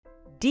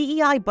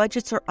DEI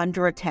budgets are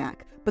under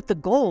attack, but the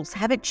goals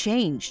haven't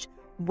changed.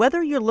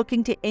 Whether you're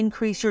looking to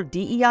increase your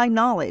DEI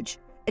knowledge,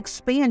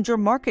 expand your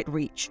market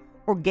reach,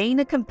 or gain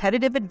a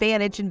competitive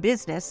advantage in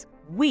business,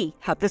 we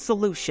have the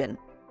solution.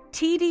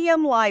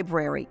 TDM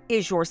Library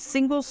is your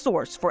single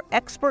source for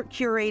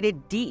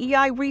expert-curated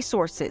DEI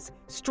resources,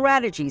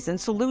 strategies, and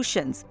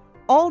solutions,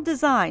 all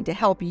designed to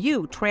help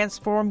you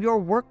transform your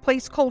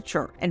workplace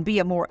culture and be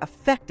a more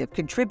effective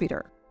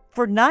contributor.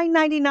 For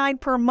 $9.99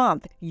 per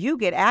month, you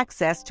get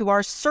access to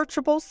our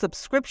searchable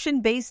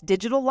subscription-based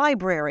digital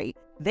library.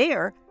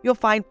 There, you'll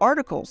find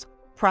articles,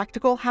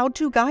 practical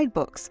how-to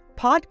guidebooks,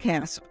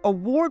 podcasts,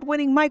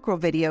 award-winning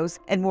microvideos,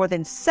 and more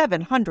than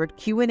 700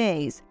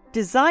 Q&As,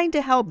 designed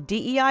to help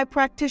DEI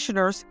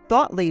practitioners,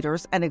 thought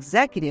leaders, and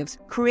executives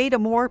create a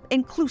more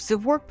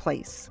inclusive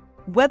workplace.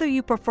 Whether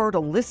you prefer to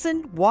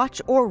listen,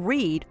 watch, or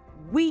read,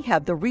 we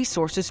have the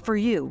resources for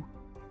you.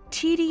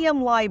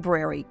 TDM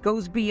Library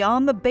goes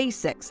beyond the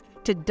basics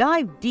to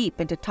dive deep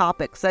into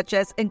topics such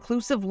as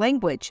inclusive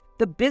language,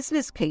 the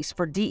business case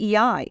for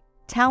DEI,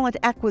 talent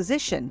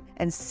acquisition,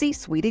 and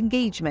C-suite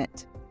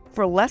engagement.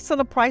 For less than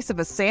the price of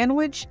a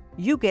sandwich,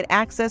 you get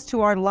access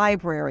to our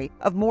library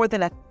of more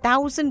than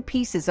 1,000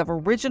 pieces of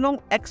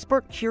original,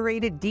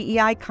 expert-curated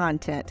DEI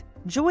content.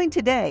 Join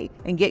today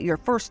and get your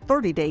first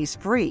 30 days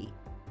free.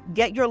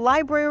 Get your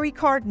library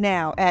card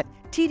now at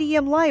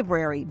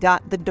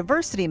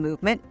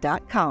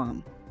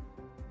tdmlibrary.thediversitymovement.com.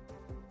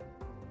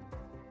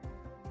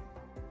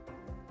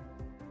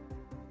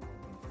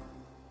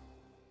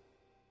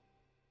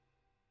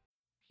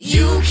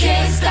 You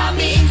can't stop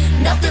me,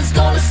 nothing's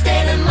gonna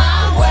stand in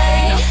my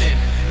way.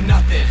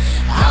 Nothing.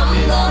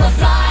 I'm gonna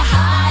fly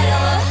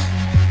higher.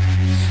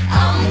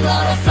 I'm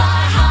gonna fly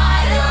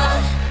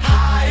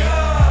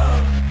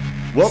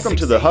higher. Welcome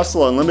to the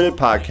Hustle Unlimited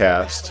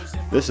podcast.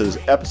 This is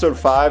episode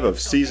 5 of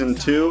season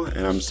 2,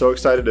 and I'm so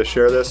excited to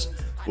share this.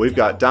 We've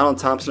got Donald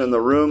Thompson in the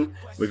room.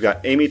 We've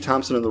got Amy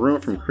Thompson in the room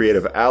from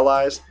Creative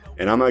Allies,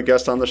 and I'm a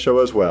guest on the show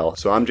as well.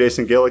 So I'm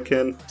Jason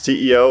Gillikin,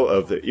 CEO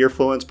of the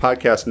Earfluence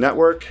Podcast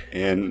Network,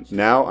 and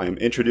now I'm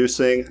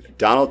introducing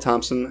Donald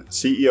Thompson,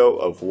 CEO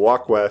of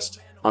Walk West,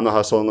 on the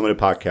Hustle Unlimited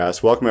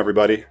podcast. Welcome,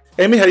 everybody.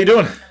 Amy, how you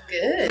doing?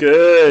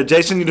 Good.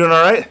 Jason, you doing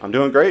all right? I'm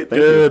doing great.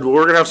 Thank you. Good. Well,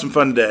 we're going to have some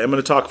fun today. I'm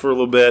going to talk for a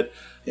little bit.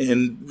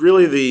 And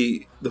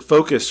really the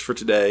focus for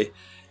today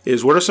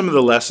is what are some of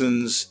the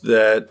lessons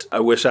that I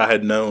wish I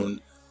had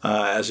known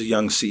as a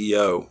young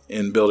CEO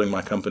in building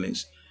my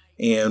companies?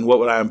 And what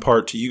would I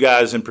impart to you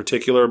guys in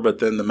particular, but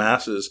then the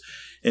masses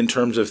in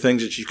terms of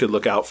things that you could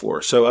look out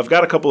for? So I've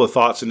got a couple of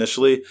thoughts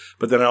initially,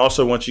 but then I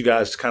also want you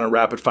guys to kind of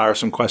rapid fire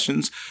some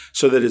questions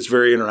so that it's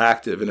very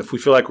interactive. And if we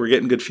feel like we're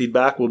getting good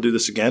feedback, we'll do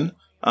this again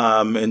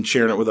and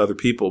sharing it with other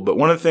people. But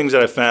one of the things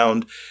that I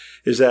found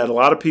is that a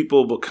lot of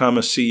people become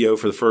a CEO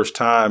for the first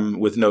time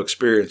with no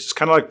experience. It's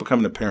kind of like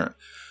becoming a parent.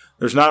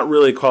 There's not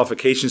really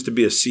qualifications to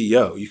be a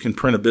CEO. You can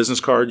print a business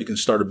card, you can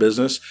start a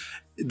business,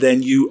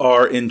 then you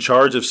are in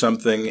charge of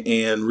something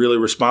and really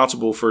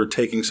responsible for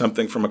taking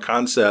something from a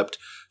concept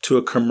to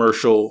a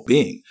commercial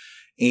being.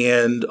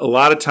 And a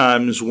lot of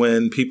times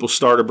when people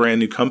start a brand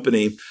new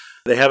company,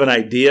 they have an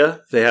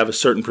idea, they have a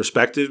certain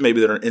perspective. Maybe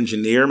they're an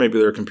engineer, maybe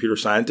they're a computer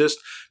scientist,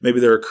 maybe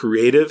they're a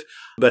creative.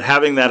 But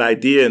having that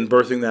idea and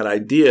birthing that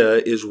idea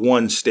is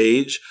one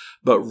stage.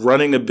 But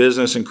running a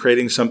business and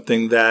creating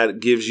something that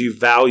gives you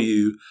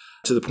value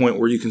to the point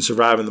where you can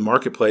survive in the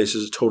marketplace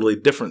is a totally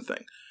different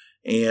thing.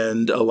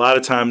 And a lot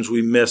of times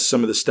we miss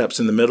some of the steps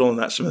in the middle, and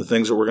that's some of the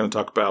things that we're going to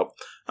talk about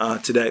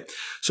today.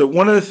 So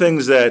one of the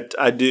things that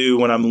I do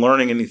when I'm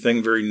learning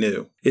anything very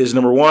new is,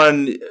 number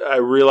one, I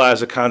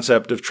realize the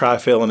concept of try,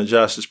 fail, and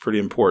adjust is pretty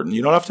important.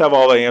 You don't have to have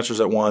all the answers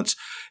at once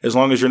as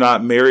long as you're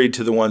not married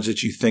to the ones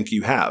that you think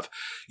you have.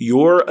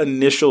 Your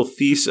initial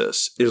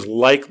thesis is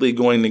likely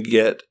going to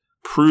get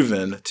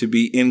proven to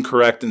be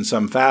incorrect in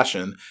some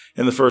fashion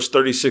in the first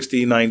 30,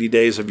 60, 90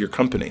 days of your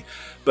company.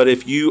 But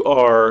if you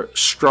are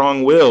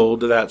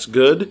strong-willed, that's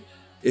good.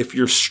 If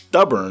you're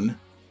stubborn,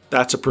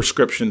 that's a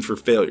prescription for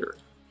failure.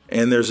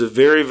 And there's a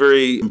very,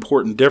 very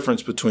important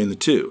difference between the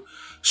two.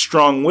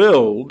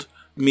 Strong-willed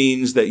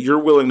means that you're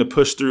willing to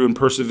push through and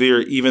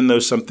persevere even though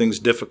something's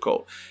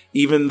difficult.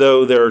 Even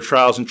though there are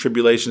trials and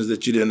tribulations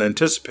that you didn't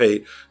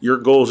anticipate, your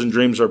goals and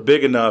dreams are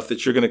big enough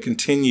that you're going to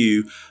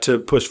continue to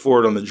push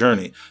forward on the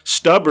journey.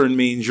 Stubborn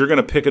means you're going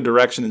to pick a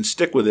direction and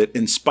stick with it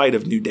in spite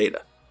of new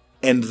data.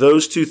 And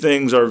those two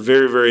things are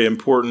very, very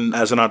important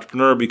as an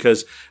entrepreneur,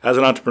 because as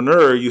an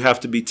entrepreneur, you have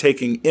to be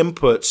taking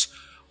inputs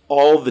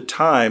all the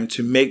time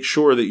to make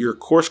sure that you're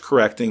course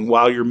correcting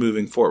while you're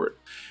moving forward.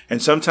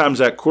 And sometimes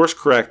that course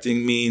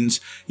correcting means,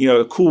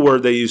 a cool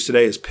word they use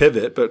today is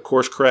pivot, but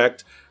course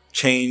correct,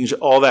 change,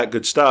 all that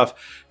good stuff,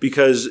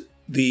 because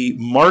the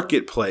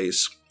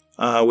marketplace,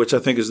 which I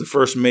think is the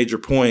first major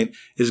point,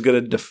 is going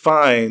to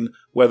define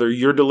whether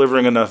you're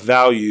delivering enough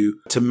value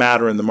to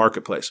matter in the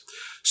marketplace.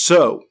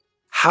 So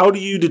how do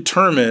you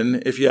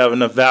determine if you have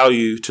enough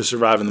value to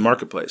survive in the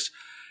marketplace?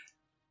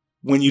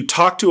 When you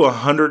talk to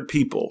 100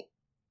 people,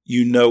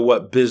 you know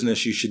what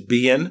business you should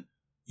be in.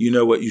 You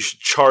know what you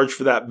should charge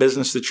for that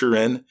business that you're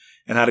in,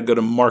 and how to go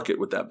to market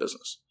with that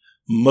business.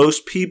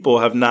 Most people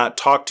have not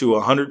talked to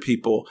 100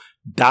 people,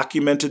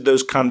 documented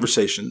those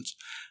conversations,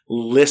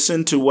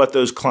 listened to what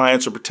those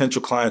clients or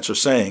potential clients are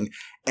saying,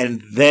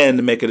 and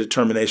then make a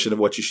determination of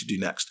what you should do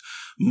next.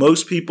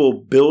 Most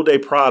people build a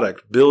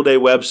product, build a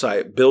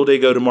website, build a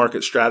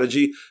go-to-market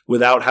strategy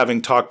without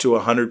having talked to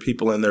 100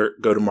 people in their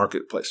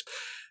go-to-market place.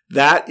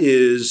 That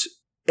is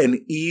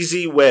an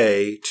easy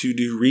way to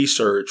do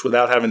research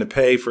without having to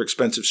pay for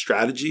expensive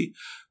strategy,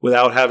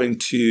 without having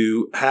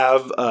to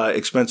have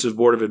expensive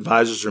board of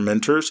advisors or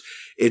mentors.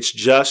 It's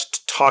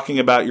just talking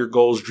about your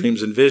goals,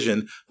 dreams, and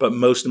vision, but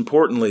most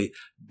importantly,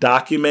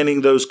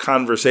 documenting those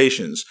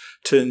conversations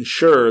to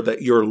ensure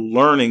that you're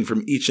learning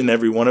from each and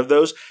every one of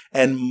those.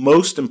 And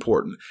most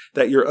important,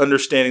 that you're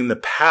understanding the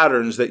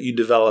patterns that you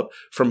develop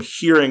from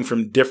hearing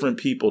from different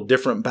people,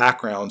 different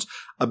backgrounds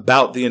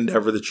about the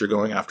endeavor that you're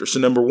going after. So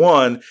number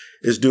one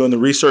is doing the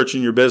research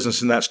in your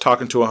business, and that's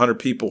talking to 100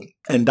 people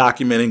and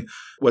documenting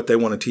what they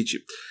want to teach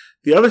you.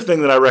 The other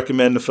thing that I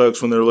recommend to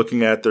folks when they're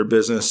looking at their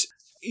business,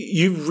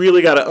 you've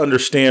really got to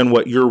understand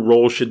what your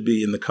role should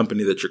be in the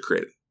company that you're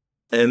creating.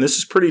 And this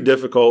is pretty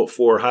difficult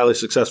for highly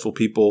successful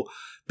people,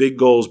 big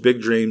goals,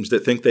 big dreams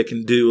that think they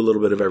can do a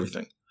little bit of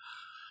everything.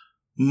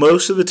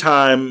 Most of the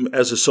time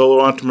as a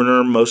solo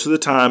entrepreneur, most of the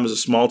time as a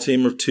small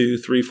team of 2,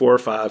 3, 4, or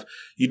 5,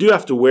 you do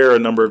have to wear a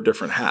number of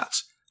different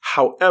hats.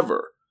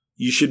 However,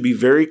 you should be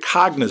very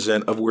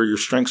cognizant of where your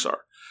strengths are.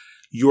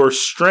 Your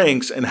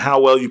strengths and how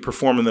well you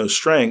perform in those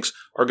strengths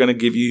are going to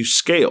give you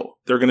scale.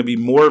 They're going to be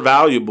more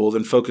valuable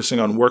than focusing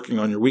on working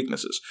on your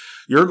weaknesses.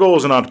 Your goal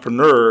as an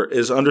entrepreneur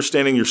is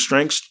understanding your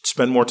strengths,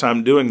 spend more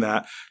time doing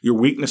that. Your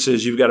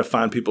weaknesses, you've got to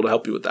find people to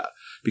help you with that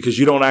because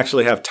you don't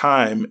actually have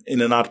time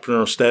in an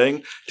entrepreneurial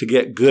setting to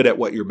get good at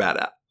what you're bad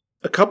at.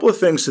 A couple of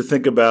things to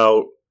think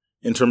about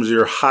in terms of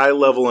your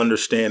high-level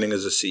understanding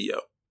as a CEO.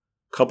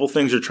 A couple of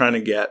things you're trying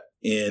to get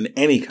in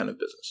any kind of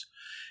business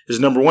is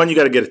number one, you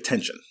got to get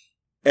attention.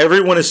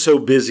 Everyone is so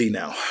busy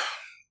now.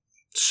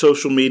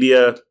 Social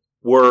media,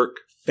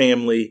 work,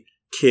 family,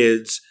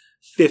 kids,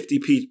 50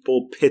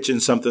 people pitching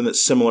something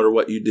that's similar to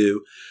what you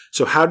do.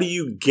 So how do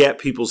you get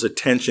people's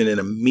attention in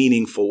a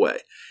meaningful way?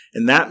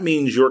 And that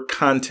means your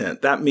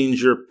content. That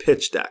means your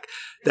pitch deck.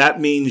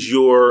 That means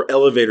your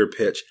elevator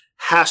pitch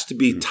has to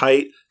be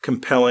tight,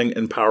 compelling,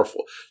 and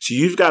powerful. So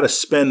you've got to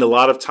spend a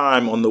lot of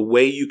time on the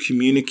way you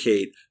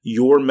communicate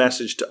your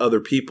message to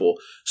other people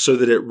so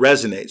that it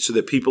resonates, so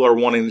that people are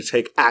wanting to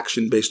take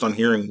action based on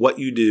hearing what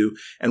you do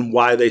and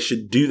why they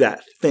should do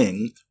that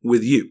thing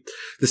with you.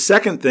 The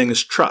second thing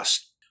is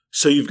trust.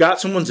 So you've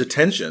got someone's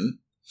attention,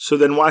 so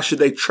then why should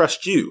they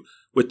trust you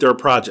with their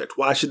project?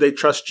 Why should they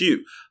trust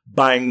you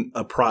buying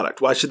a product?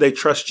 Why should they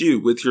trust you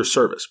with your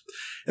service?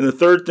 And the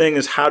third thing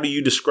is, how do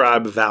you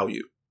describe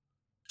value?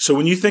 So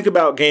when you think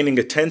about gaining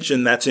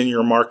attention, that's in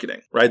your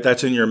marketing, right?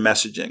 That's in your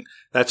messaging.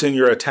 That's in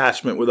your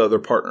attachment with other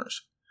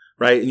partners,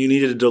 right? And you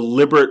need a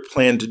deliberate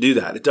plan to do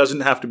that. It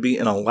doesn't have to be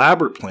an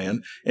elaborate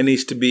plan. It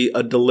needs to be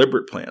a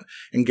deliberate plan.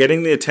 And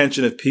getting the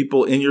attention of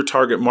people in your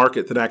target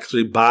market that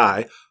actually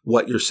buy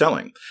what you're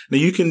selling. Now,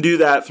 you can do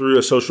that through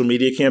a social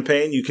media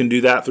campaign. You can do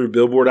that through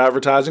billboard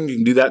advertising. You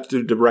can do that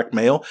through direct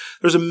mail.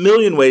 There's a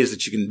million ways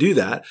that you can do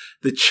that.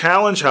 The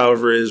challenge,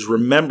 however, is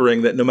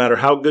remembering that no matter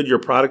how good your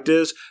product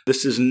is,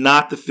 this is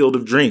not the field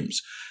of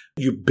dreams.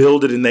 You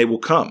build it and they will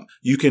come.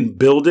 You can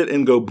build it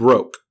and go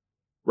broke,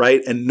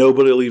 right? And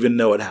nobody will even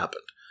know it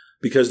happened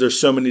because there's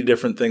so many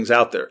different things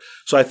out there.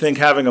 So I think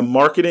having a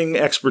marketing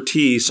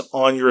expertise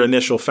on your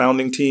initial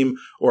founding team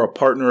or a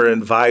partner or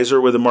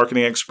advisor with a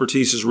marketing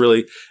expertise is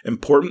really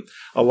important.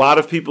 A lot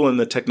of people in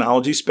the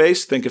technology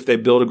space think if they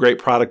build a great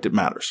product, it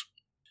matters.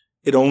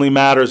 It only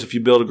matters if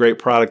you build a great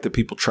product that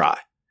people try.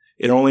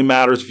 It only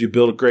matters if you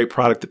build a great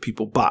product that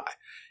people buy.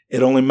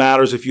 It only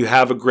matters if you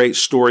have a great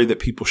story that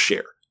people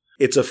share.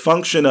 It's a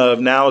function of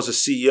now as a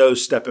CEO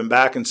stepping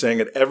back and saying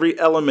at every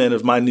element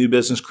of my new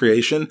business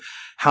creation,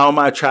 how am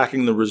I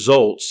tracking the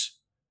results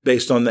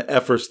based on the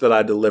efforts that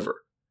I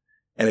deliver?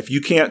 And if you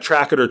can't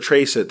track it or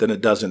trace it, then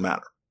it doesn't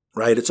matter,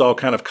 right? It's all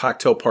kind of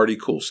cocktail party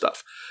cool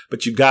stuff.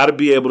 But you got to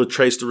be able to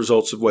trace the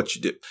results of what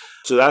you do.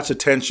 So that's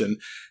attention.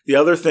 The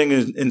other thing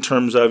is in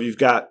terms of you've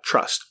got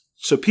trust.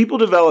 So people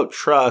develop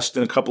trust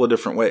in a couple of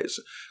different ways.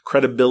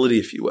 Credibility,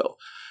 if you will.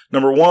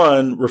 Number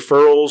one,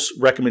 referrals,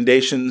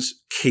 recommendations,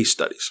 case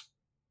studies.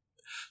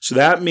 So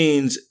that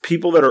means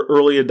people that are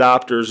early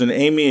adopters, and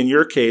Amy, in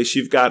your case,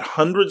 you've got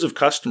hundreds of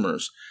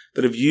customers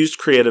that have used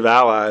Creative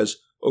Allies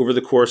over the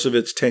course of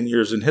its 10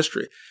 years in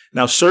history.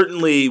 Now,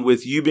 certainly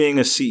with you being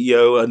a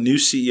CEO, a new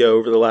CEO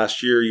over the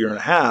last year, year and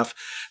a half,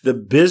 the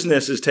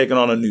business has taken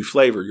on a new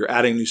flavor. You're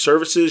adding new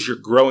services, you're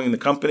growing the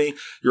company,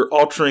 you're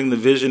altering the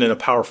vision in a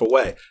powerful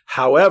way.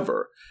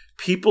 However,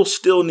 people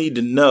still need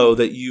to know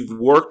that you've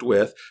worked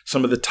with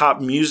some of the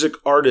top music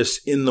artists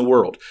in the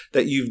world,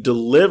 that you've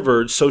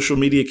delivered social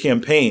media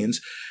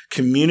campaigns,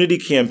 community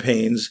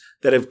campaigns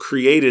that have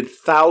created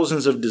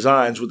thousands of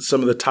designs with some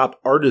of the top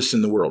artists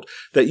in the world,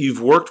 that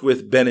you've worked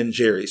with Ben and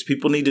Jerry's.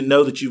 People need to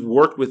know that you've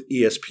worked with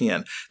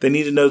ESPN. They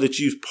need to know that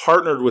you've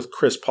partnered with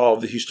Chris Paul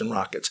of the Houston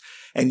Rockets.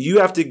 And you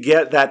have to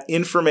get that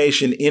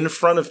information in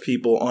front of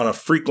people on a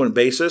frequent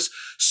basis.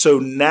 So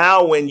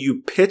now when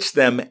you pitch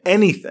them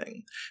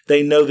anything,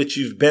 they know that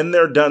you've been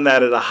there, done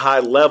that at a high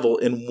level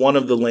in one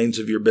of the lanes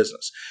of your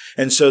business.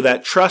 And so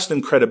that trust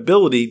and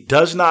credibility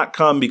does not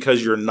come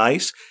because you're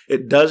nice.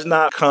 It does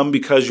not come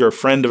because you're a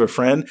friend of a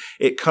friend.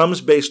 It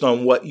comes based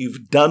on what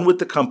you've done with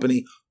the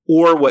company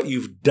or what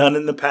you've done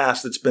in the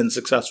past that's been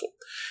successful.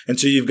 And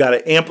so you've got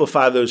to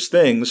amplify those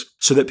things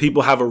so that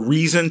people have a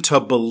reason to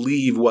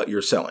believe what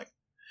you're selling.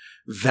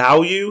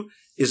 Value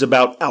is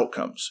about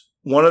outcomes.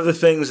 One of the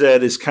things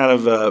that is kind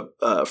of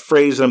a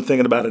phrase that I'm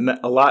thinking about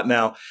a lot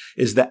now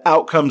is that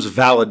outcomes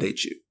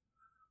validate you.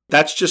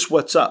 That's just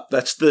what's up.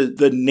 That's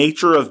the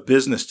nature of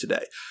business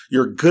today.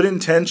 Your good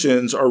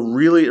intentions are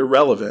really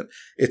irrelevant.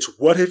 It's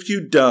what have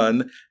you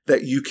done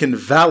that you can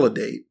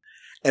validate,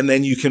 and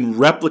then you can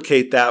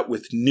replicate that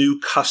with new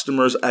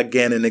customers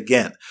again and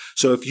again.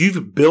 So if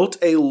you've built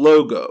a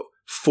logo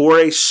for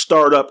a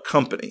startup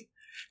company,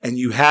 and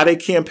you had a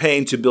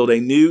campaign to build a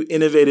new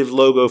innovative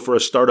logo for a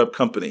startup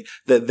company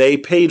that they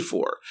paid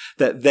for,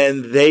 that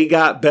then they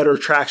got better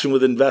traction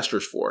with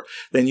investors for,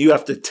 then you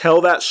have to tell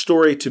that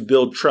story to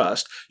build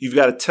trust. You've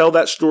got to tell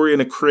that story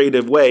in a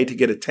creative way to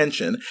get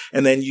attention.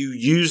 And then you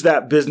use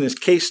that business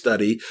case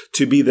study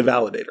to be the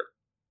validator.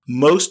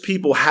 Most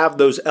people have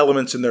those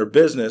elements in their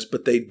business,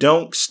 but they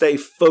don't stay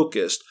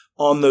focused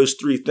on those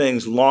three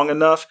things long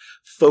enough,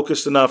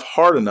 focused enough,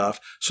 hard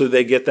enough, so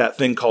they get that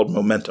thing called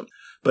momentum.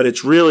 But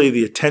it's really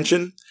the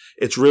attention,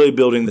 it's really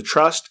building the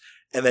trust,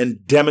 and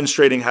then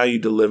demonstrating how you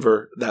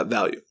deliver that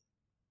value.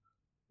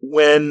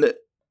 When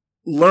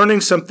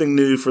learning something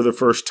new for the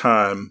first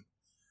time,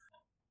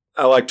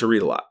 I like to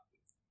read a lot.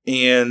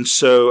 And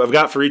so I've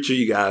got for each of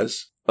you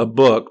guys a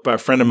book by a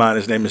friend of mine.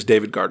 His name is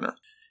David Gardner.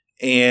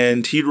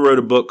 And he wrote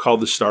a book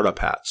called The Startup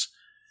Hats.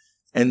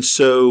 And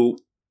so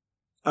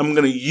I'm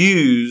going to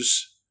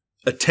use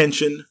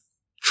attention,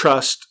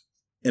 trust,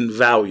 and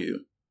value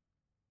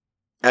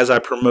as I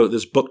promote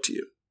this book to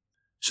you.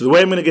 So the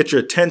way I'm going to get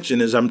your attention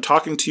is I'm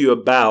talking to you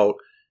about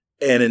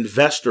an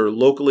investor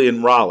locally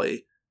in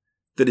Raleigh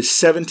that is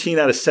 17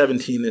 out of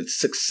 17 in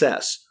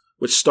success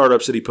with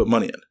startups that he put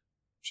money in.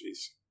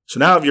 Jeez. So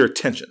now I have your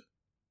attention.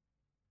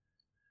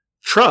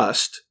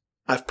 Trust,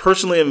 I've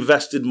personally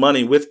invested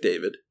money with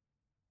David.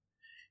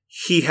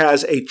 He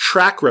has a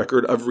track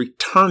record of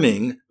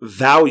returning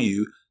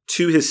value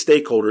to his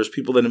stakeholders,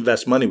 people that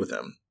invest money with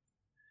him.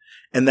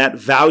 And that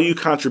value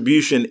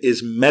contribution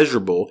is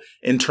measurable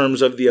in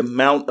terms of the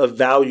amount of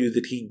value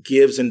that he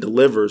gives and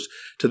delivers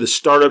to the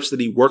startups that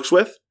he works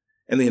with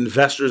and the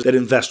investors that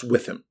invest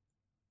with him.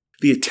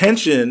 The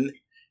attention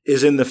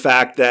is in the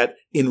fact that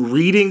in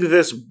reading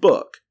this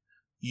book,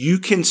 you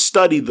can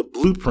study the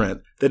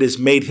blueprint that has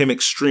made him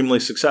extremely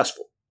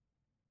successful.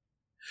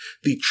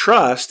 The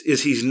trust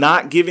is he's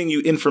not giving you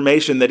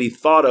information that he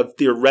thought of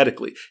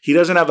theoretically. He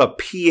doesn't have a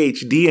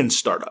PhD in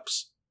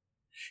startups.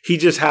 He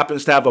just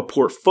happens to have a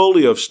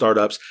portfolio of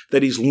startups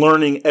that he's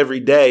learning every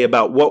day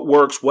about what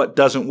works, what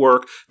doesn't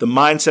work, the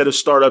mindset of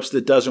startups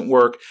that doesn't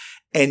work.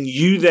 And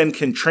you then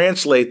can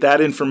translate that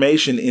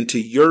information into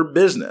your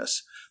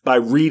business by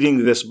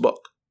reading this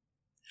book.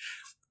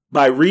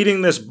 By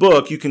reading this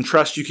book, you can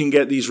trust you can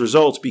get these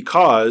results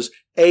because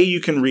A,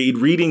 you can read.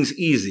 Reading's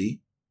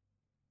easy.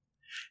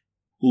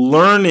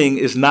 Learning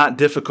is not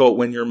difficult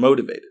when you're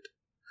motivated.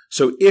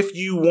 So if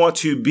you want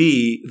to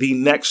be the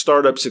next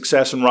startup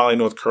success in Raleigh,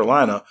 North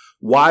Carolina,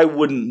 why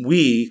wouldn't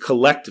we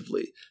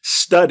collectively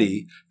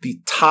study the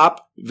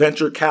top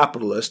venture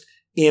capitalist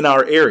in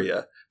our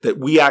area that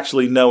we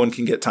actually know and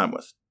can get time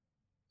with?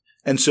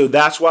 And so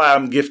that's why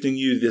I'm gifting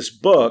you this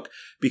book,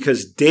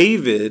 because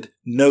David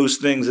knows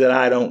things that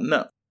I don't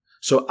know.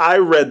 So I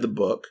read the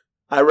book.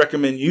 I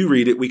recommend you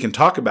read it. We can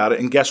talk about it.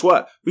 And guess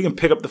what? We can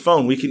pick up the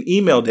phone. We can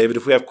email David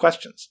if we have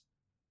questions.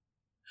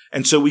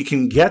 And so we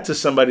can get to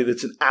somebody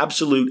that's an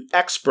absolute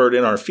expert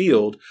in our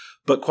field.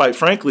 But quite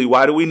frankly,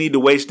 why do we need to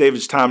waste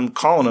David's time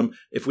calling him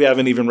if we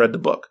haven't even read the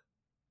book?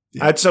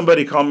 Yeah. I had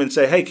somebody call me and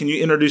say, hey, can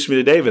you introduce me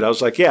to David? I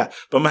was like, yeah,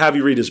 but I'm going to have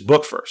you read his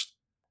book first.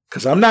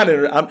 Because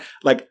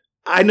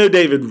I know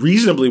David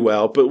reasonably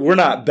well, but we're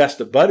not best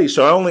of buddies.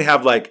 So I only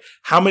have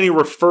how many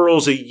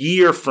referrals a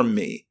year from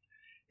me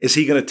is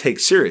he going to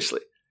take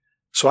seriously?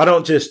 So I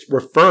don't just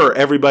refer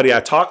everybody I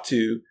talk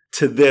to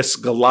this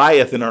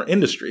Goliath in our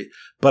industry,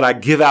 but I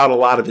give out a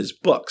lot of his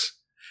books.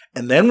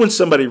 And then when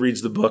somebody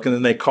reads the book and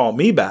then they call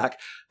me back,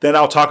 then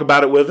I'll talk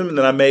about it with him and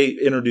then I may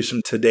introduce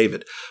him to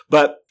David.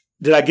 But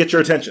did I get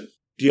your attention?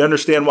 Do you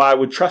understand why I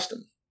would trust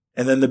him?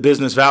 And then the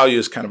business value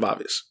is kind of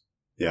obvious.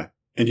 Yeah.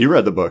 And you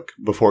read the book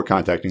before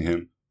contacting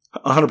him.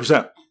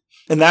 100%.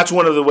 And that's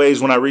one of the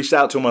ways when I reached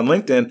out to him on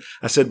LinkedIn,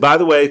 I said, by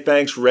the way,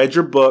 thanks, read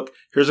your book.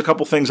 Here's a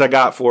couple things I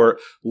got for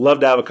it. Love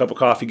to have a cup of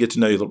coffee, get to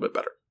know you a little bit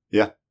better.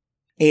 Yeah.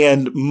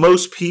 And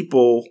most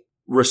people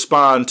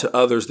respond to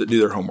others that do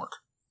their homework.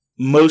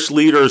 Most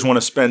leaders want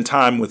to spend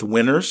time with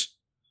winners.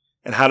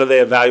 And how do they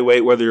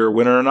evaluate whether you're a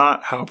winner or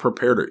not? How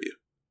prepared are you?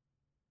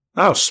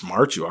 Not how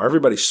smart you are.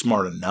 Everybody's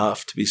smart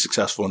enough to be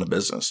successful in a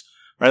business.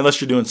 right?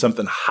 Unless you're doing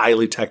something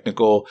highly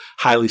technical,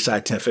 highly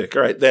scientific,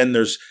 right? Then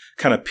there's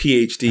kind of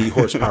PhD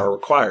horsepower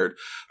required.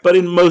 But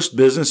in most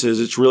businesses,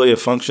 it's really a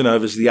function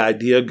of, is the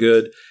idea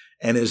good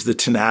and is the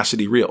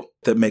tenacity real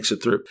that makes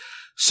it through?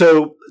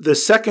 So the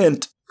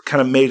second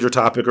kind of major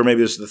topic, or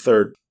maybe this is the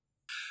third.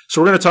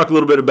 So we're going to talk a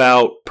little bit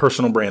about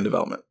personal brand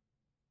development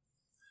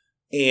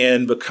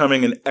and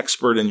becoming an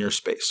expert in your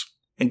space.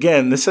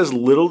 Again, this has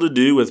little to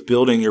do with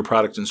building your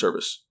product and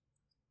service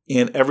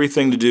and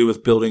everything to do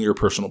with building your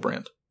personal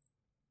brand.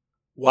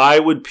 Why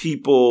would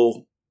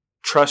people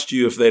trust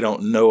you if they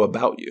don't know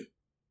about you?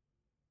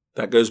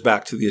 That goes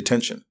back to the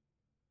attention.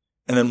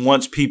 And then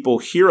once people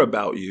hear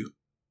about you,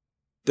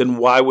 then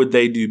why would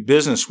they do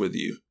business with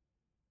you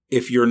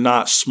if you're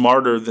not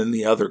smarter than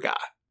the other guy?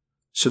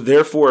 So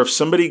therefore, if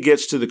somebody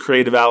gets to the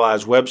Creative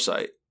Allies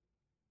website,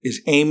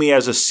 is Amy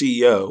as a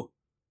CEO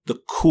the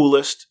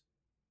coolest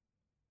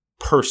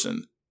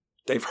person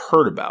they've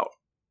heard about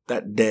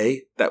that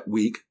day, that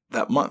week,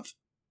 that month?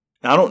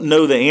 Now, I don't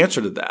know the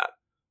answer to that,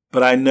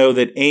 but I know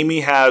that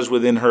Amy has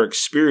within her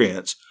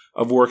experience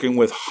of working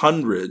with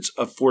hundreds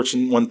of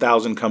Fortune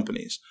 1000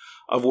 companies,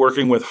 of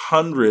working with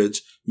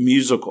hundreds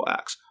musical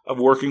acts, of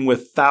working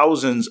with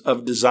thousands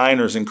of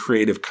designers and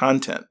creative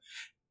content.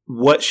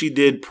 What she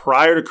did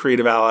prior to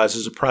Creative Allies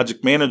as a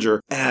project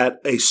manager at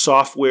a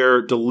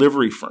software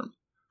delivery firm.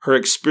 Her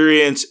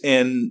experience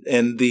in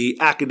the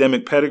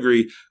academic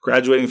pedigree,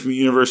 graduating from the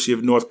University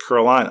of North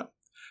Carolina.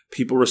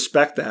 People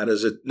respect that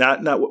as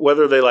not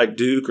whether they like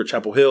Duke or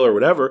Chapel Hill or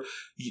whatever.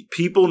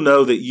 People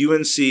know that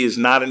UNC is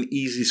not an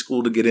easy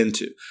school to get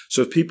into.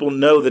 So if people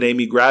know that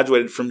Amy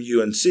graduated from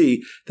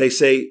UNC, they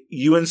say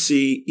UNC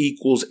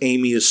equals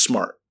Amy is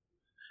smart.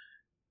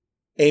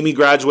 Amy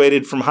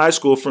graduated from high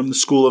school from the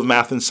School of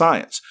Math and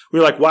Science.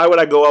 We're like, why would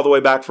I go all the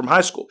way back from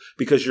high school?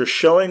 Because you're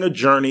showing a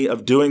journey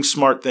of doing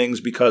smart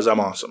things because I'm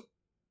awesome.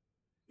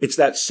 It's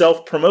that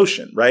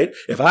self-promotion, right?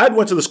 If I had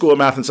went to the School of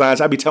Math and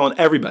Science, I'd be telling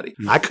everybody.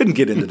 I couldn't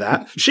get into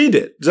that. She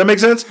did. Does that make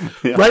sense?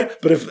 Yeah. Right?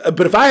 But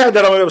if I had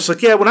that, I was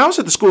like, yeah, when I was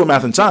at the School of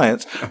Math and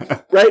Science,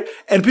 right?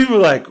 And people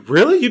were like,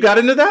 really? You got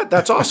into that?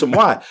 That's awesome.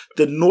 Why?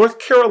 The North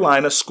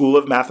Carolina School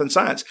of Math and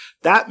Science.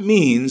 That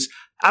means,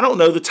 I don't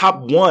know, the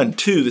top 1,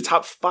 2, the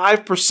top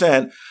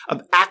 5%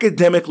 of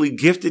academically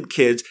gifted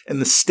kids in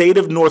the state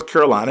of North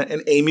Carolina,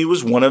 and Amy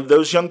was one of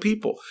those young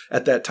people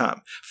at that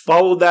time.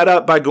 Followed that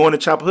up by going to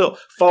Chapel Hill.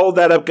 Followed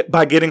that up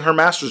by getting her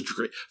master's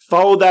degree.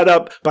 Followed that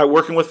up by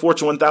working with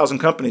Fortune 1000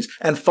 companies,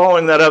 and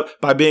following that up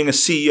by being a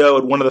CEO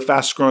at one of the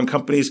fastest growing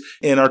companies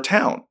in our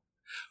town.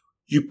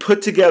 You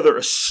put together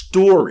a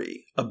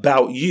story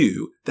about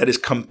you that is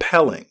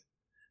compelling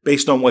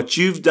based on what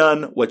you've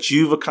done, what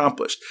you've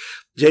accomplished.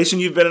 Jason,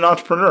 you've been an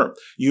entrepreneur.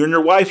 You and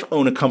your wife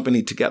own a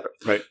company together.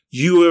 Right.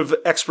 You have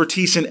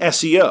expertise in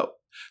SEO.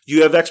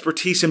 You have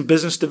expertise in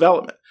business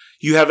development.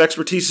 You have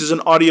expertise as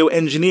an audio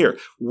engineer.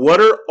 What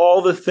are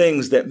all the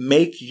things that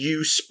make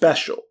you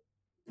special?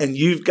 And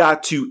you've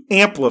got to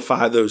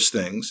amplify those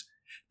things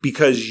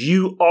because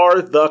you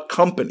are the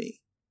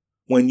company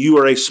when you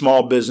are a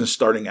small business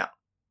starting out.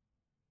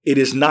 It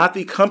is not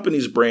the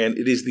company's brand.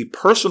 It is the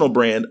personal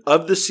brand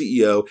of the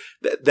CEO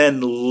that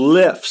then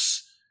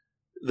lifts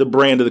the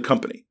brand of the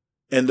company.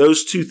 And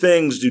those two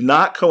things do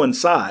not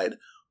coincide.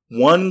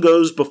 One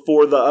goes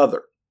before the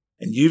other.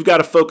 And you've got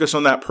to focus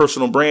on that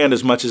personal brand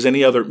as much as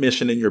any other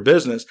mission in your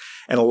business.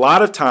 And a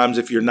lot of times,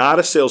 if you're not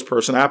a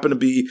salesperson, I happen to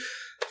be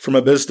from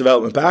a business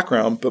development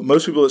background, but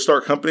most people that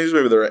start companies,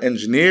 maybe they're an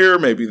engineer,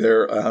 maybe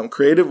they're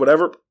creative,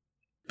 whatever.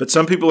 But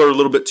some people are a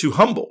little bit too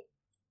humble.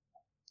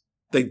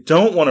 They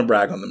don't want to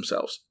brag on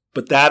themselves.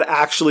 But that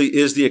actually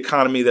is the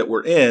economy that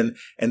we're in.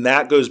 And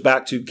that goes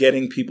back to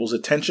getting people's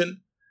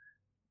attention,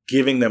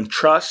 giving them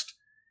trust,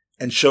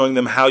 and showing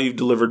them how you've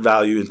delivered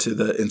value into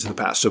the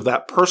past. So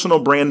that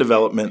personal brand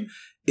development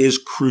is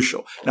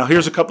crucial. Now,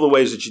 here's a couple of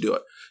ways that you do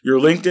it. Your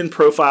LinkedIn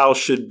profile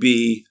should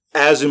be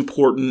as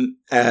important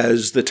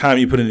as the time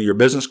you put into your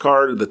business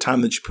card, or the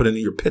time that you put into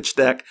your pitch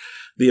deck,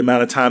 the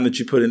amount of time that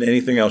you put in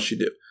anything else you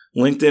do.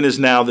 LinkedIn is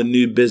now the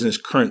new business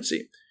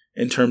currency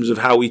in terms of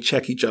how we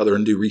check each other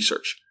and do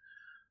research,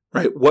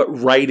 right? What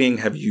writing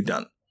have you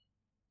done,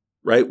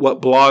 right?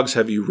 What blogs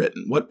have you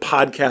written? What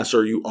podcasts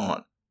are you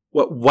on?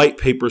 What white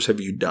papers have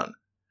you done?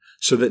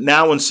 So that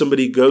now when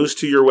somebody goes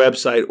to your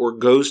website or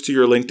goes to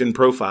your LinkedIn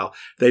profile,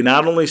 they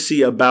not only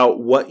see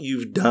about what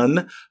you've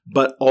done,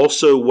 but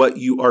also what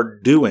you are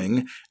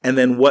doing, and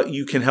then what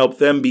you can help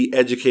them be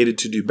educated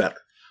to do better.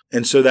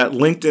 And so that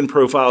LinkedIn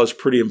profile is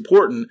pretty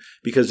important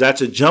because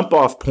that's a jump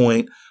off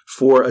point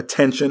for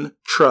attention,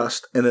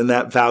 trust, and then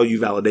that value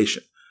validation.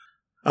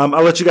 I'll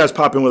let you guys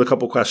pop in with a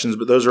couple questions,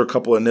 but those are a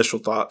couple initial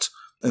thoughts,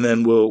 and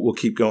then we'll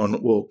keep going.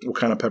 We'll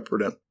kind of pepper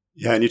it in.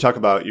 Yeah, and you talk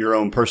about your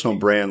own personal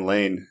brand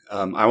lane.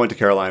 I went to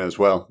Carolina as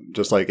well,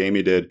 just like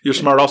Amy did. You're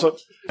smart also?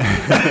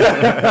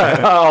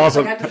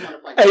 Awesome.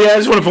 I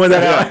just want to point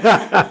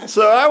that out.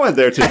 So I went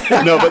there too.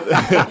 No,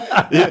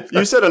 but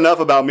you said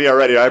enough about me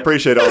already. I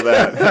appreciate all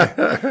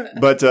that.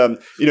 But,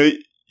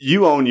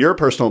 you own your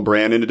personal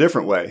brand in a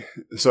different way.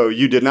 So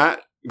you did not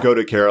go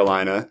to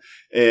Carolina,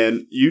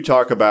 and you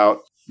talk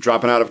about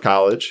dropping out of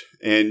college,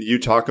 and you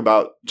talk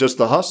about just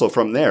the hustle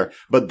from there.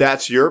 But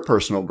that's your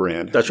personal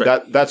brand. That's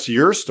right. That's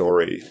your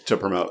story to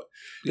promote.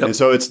 Yep. And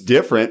so it's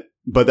different,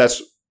 but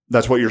that's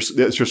what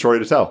it's your story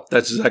to tell.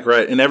 That's exactly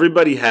right. And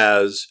everybody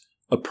has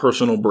a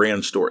personal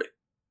brand story.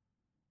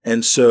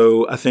 And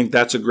so I think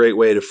that's a great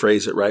way to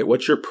phrase it, right?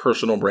 What's your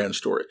personal brand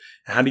story?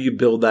 How do you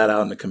build that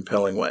out in a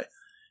compelling way?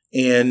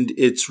 And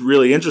it's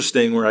really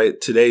interesting, right?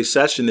 Today's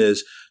session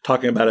is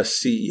talking about a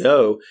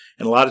CEO,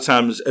 and a lot of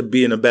times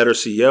being a better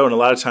CEO. And a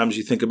lot of times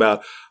you think about,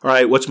 all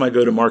right, what's my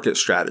go-to-market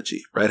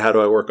strategy, right? How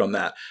do I work on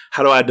that?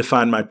 How do I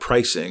define my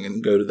pricing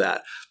and go to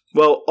that?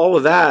 Well, all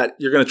of that,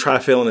 you're going to try,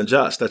 fail, and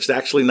adjust. That's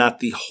actually not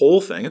the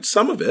whole thing. It's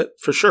some of it,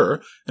 for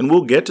sure. And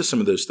we'll get to some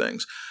of those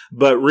things.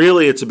 But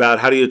really, it's about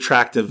how do you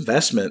attract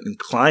investment and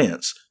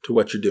clients to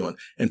what you're doing.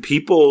 And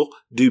people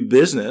do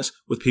business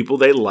with people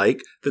they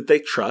like, that they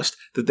trust,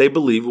 that they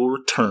believe will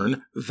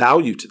return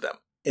value to them.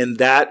 And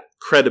that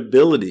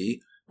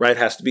credibility, right,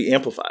 has to be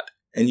amplified.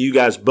 And you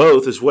guys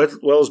both, as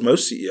well as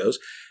most CEOs,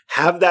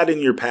 have that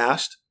in your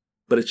past,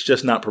 but it's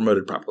just not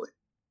promoted properly.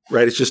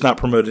 Right? It's just not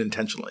promoted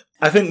intentionally.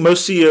 I think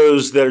most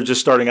CEOs that are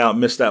just starting out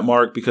miss that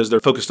mark because they're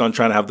focused on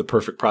trying to have the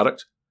perfect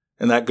product.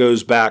 And that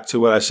goes back to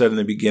what I said in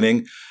the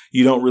beginning.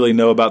 You don't really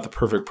know about the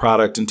perfect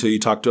product until you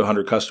talk to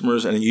 100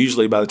 customers. And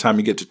usually by the time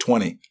you get to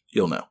 20,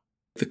 you'll know.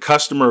 The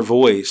customer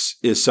voice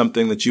is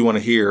something that you want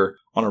to hear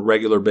on a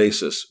regular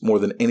basis more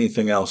than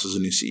anything else as a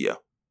new CEO.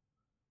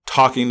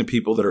 Talking to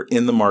people that are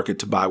in the market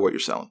to buy what you're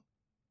selling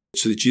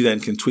so that you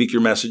then can tweak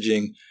your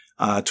messaging,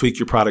 tweak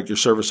your product, your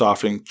service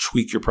offering,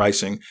 tweak your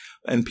pricing,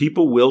 and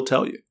people will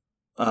tell you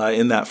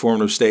in that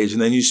formative stage.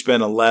 And then you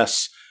spend a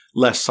less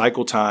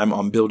cycle time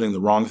on building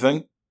the wrong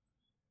thing,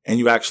 and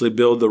you actually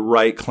build the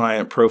right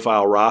client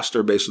profile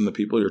roster based on the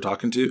people you're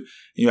talking to, and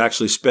you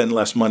actually spend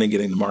less money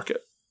getting to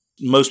market.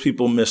 Most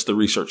people miss the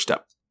research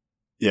step.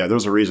 Yeah,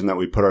 there's a reason that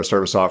we put our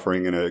service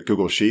offering in a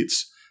Google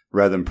Sheets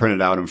rather than print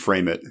it out and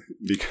frame it,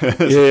 because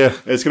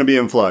it's going to be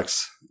in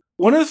flux.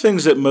 One of the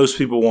things that most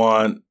people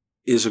want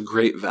is a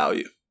great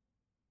value.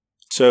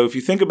 So if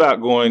you think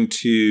about going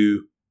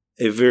to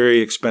a very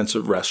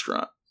expensive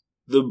restaurant,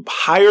 the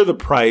higher the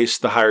price,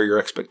 the higher your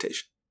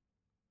expectation.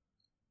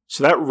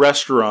 So that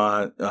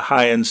restaurant, a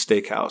high-end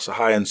steakhouse, a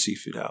high-end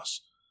seafood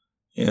house,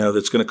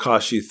 that's going to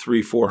cost you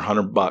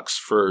 $300-400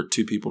 for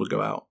two people to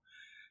go out.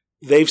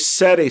 They've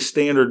set a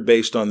standard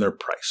based on their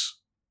price.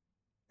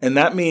 And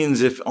that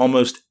means if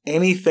almost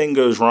anything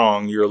goes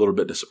wrong, you're a little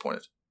bit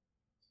disappointed,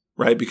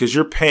 right? Because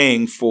you're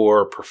paying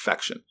for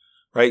perfection.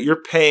 Right?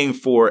 You're paying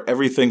for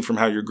everything from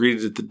how you're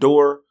greeted at the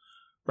door,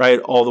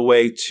 right? All the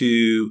way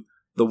to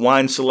the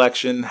wine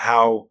selection,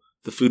 how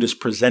the food is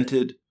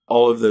presented,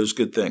 all of those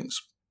good things.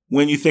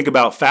 When you think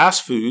about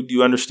fast food,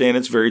 you understand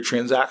it's very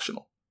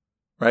transactional,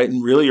 right?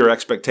 And really your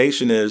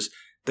expectation is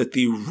that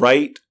the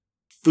right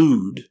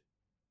food,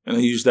 and I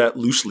use that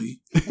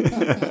loosely,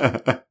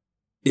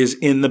 is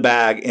in the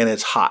bag and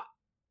it's hot.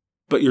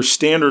 But your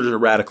standards are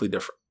radically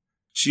different.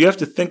 So you have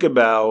to think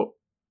about,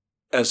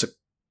 as a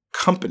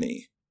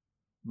company,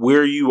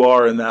 where you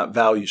are in that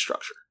value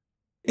structure.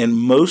 And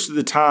most of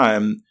the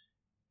time,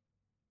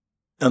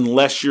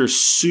 unless you're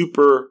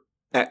super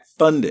at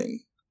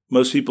funding,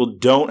 most people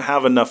don't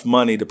have enough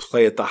money to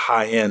play at the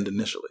high end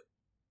initially.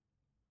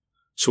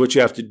 So what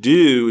you have to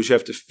do is you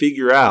have to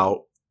figure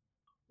out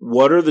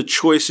what are the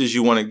choices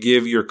you want to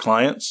give your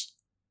clients,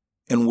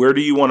 and where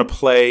do you want to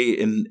play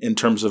in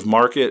terms of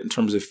market, in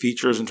terms of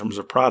features, in terms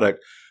of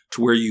product,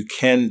 to where you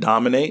can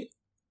dominate.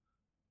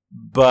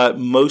 But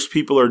most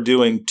people are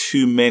doing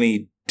too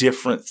many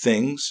different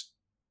things,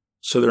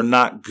 so they're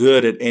not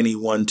good at any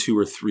 1, 2,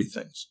 or 3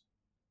 things.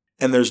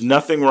 And there's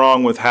nothing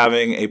wrong with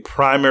having a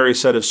primary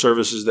set of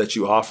services that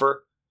you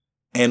offer,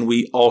 and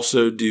we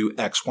also do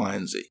X, Y,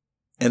 and Z.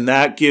 And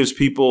that gives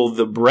people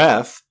the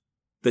breadth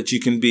that you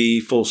can be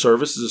full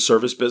service as a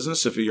service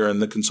business if you're in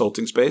the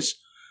consulting space,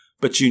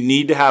 but you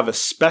need to have a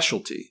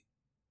specialty.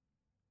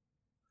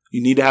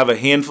 You need to have a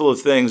handful of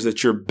things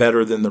that you're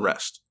better than the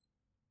rest.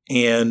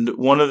 And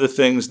one of the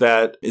things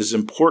that is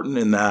important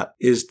in that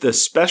is the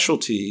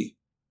specialty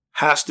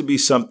has to be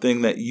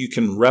something that you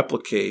can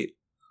replicate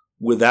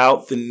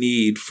without the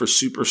need for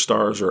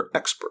superstars or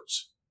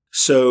experts.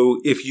 So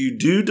if you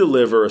do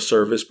deliver a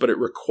service, but it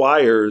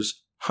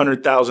requires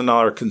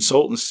 $100,000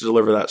 consultants to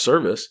deliver that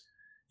service,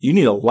 you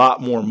need a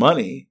lot more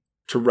money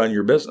to run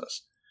your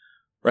business,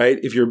 right?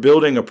 If you're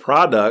building a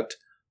product,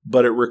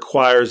 but it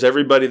requires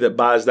everybody that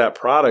buys that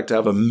product to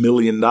have $1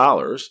 million,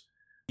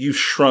 you've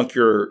shrunk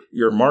your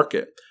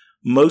market.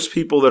 Most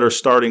people that are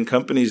starting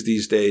companies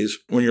these days,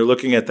 when you're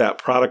looking at that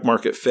product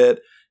market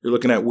fit, you're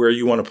looking at where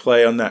you want to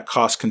play on that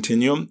cost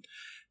continuum,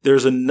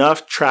 there's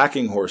enough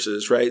tracking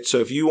horses, right? So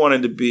if you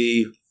wanted to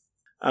be,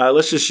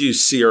 let's just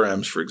use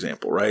CRMs, for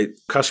example, right?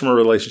 Customer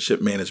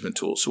relationship management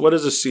tools. So what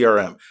is a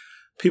CRM?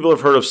 People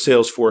have heard of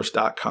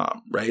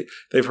Salesforce.com, right?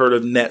 They've heard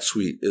of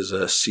NetSuite as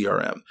a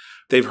CRM.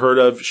 They've heard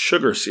of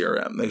Sugar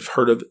CRM. They've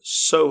heard of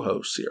Soho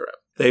CRM.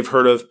 They've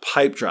heard of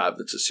Pipedrive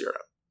that's a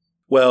CRM.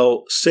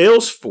 Well,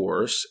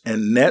 Salesforce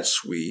and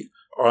NetSuite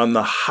are on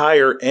the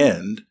higher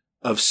end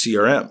of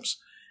CRMs.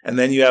 And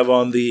then you have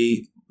on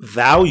the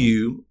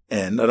value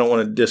end, I don't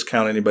want to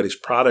discount anybody's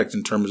product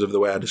in terms of the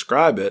way I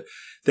describe it.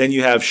 Then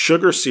you have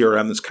sugar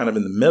CRM that's kind of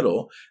in the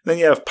middle. Then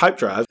you have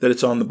Pipedrive that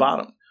it's on the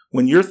bottom.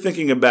 When you're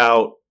thinking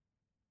about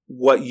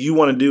what you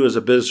want to do as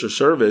a business or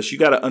service, you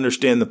got to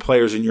understand the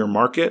players in your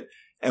market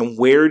and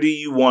where do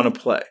you want to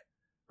play?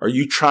 Are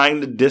you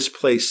trying to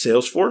displace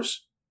Salesforce,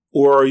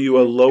 or are you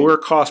a lower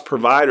cost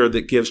provider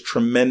that gives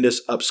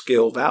tremendous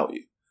upscale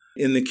value?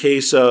 In the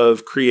case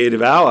of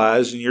Creative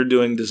Allies, and you're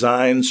doing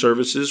design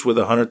services with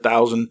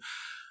 100,000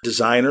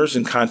 designers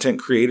and content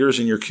creators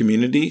in your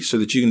community so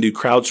that you can do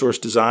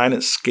crowdsourced design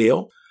at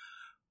scale,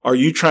 are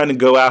you trying to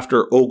go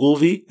after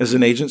Ogilvy as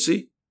an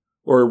agency?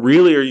 Or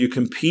really are you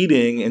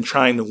competing and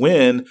trying to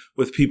win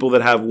with people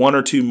that have one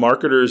or two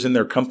marketers in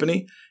their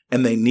company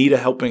and they need a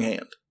helping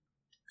hand?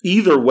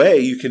 Either way,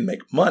 you can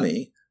make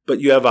money, but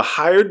you have a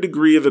higher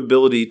degree of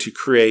ability to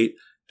create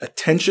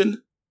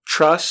attention,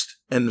 trust,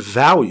 and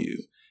value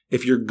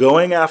if you're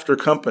going after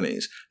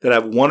companies that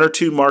have one or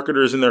two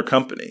marketers in their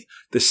company.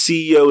 The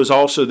CEO is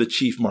also the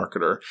chief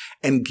marketer,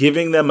 and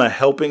giving them a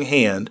helping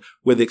hand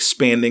with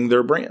expanding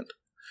their brand.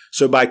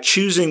 So by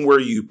choosing where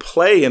you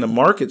play in a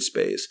market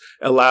space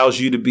allows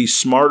you to be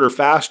smarter,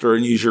 faster,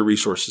 and use your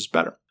resources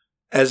better.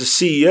 As a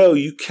CEO,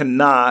 you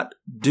cannot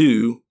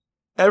do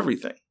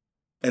everything.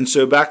 And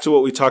so back to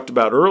what we talked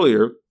about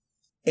earlier,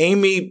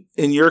 Amy,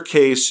 in your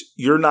case,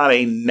 you're not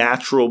a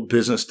natural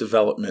business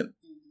development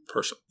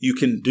person. You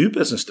can do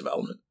business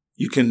development.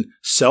 You can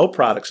sell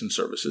products and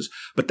services,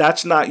 but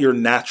that's not your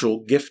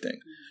natural gifting.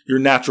 Your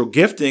natural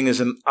gifting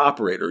is an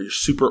operator. You're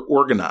super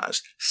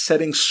organized.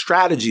 Setting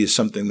strategy is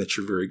something that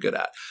you're very good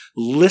at.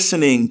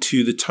 Listening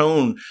to the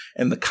tone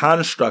and the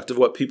construct of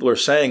what people are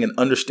saying and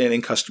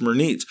understanding customer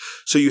needs.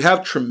 So you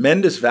have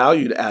tremendous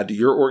value to add to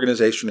your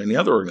organization and the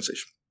other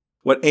organization.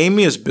 What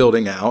Amy is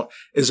building out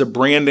is a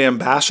brand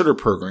ambassador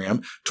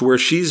program to where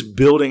she's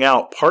building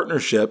out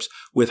partnerships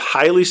with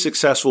highly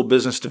successful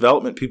business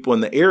development people in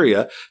the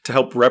area to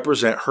help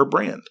represent her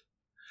brand.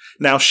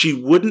 Now, she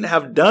wouldn't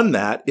have done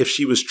that if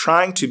she was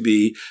trying to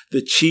be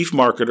the chief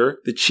marketer,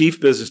 the chief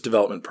business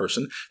development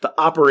person, the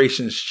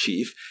operations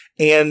chief,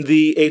 and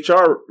the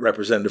HR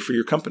representative for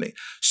your company.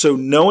 So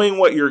knowing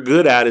what you're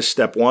good at is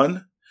step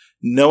one.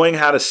 Knowing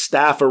how to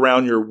staff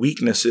around your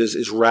weaknesses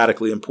is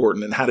radically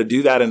important, and how to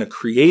do that in a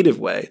creative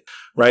way,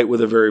 right,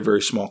 with a very,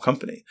 very small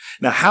company.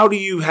 Now, how do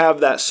you have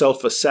that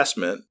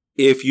self-assessment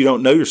if you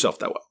don't know yourself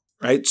that well,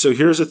 right? So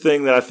here's a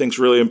thing that I think is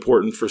really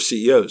important for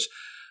CEOs.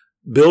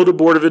 Build a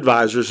board of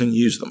advisors and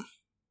use them.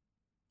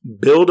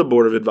 Build a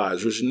board of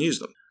advisors and use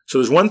them. So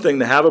there's one thing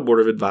to have a board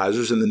of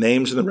advisors and the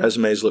names and the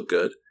resumes look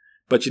good,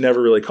 but you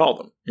never really call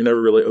them. You're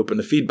never really open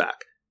to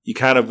feedback. You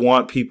kind of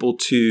want people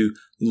to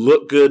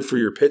look good for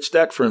your pitch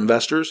deck for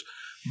investors,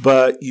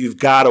 but you've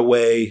got a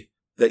way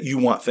that you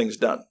want things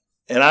done.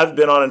 And I've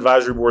been on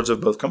advisory boards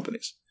of both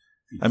companies.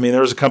 I mean,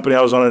 there was a company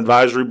I was on an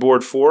advisory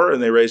board for,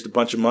 and they raised a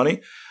bunch of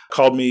money,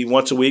 called me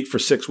once a week for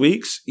 6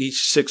 weeks.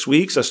 Each 6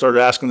 weeks, I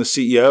started asking the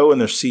CEO and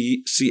their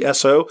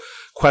CSO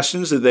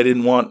questions that they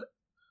didn't want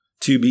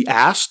to be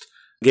asked,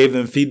 gave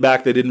them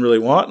feedback they didn't really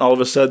want, and all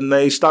of a sudden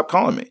they stopped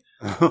calling me.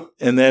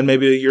 And then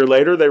maybe a year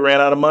later, they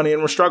ran out of money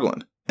and were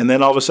struggling. And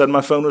then all of a sudden,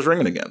 my phone was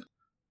ringing again.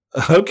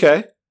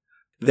 Okay.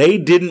 They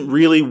didn't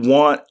really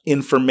want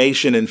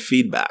information and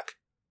feedback.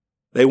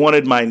 They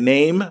wanted my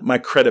name, my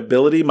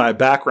credibility, my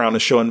background to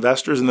show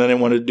investors, and then they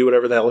wanted to do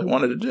whatever the hell they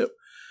wanted to do.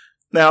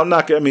 Now,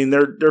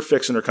 they're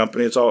fixing their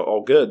company. It's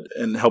all good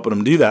and helping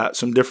them do that.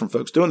 Some different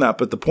folks doing that.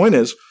 But the point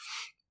is,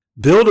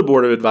 build a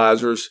board of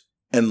advisors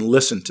and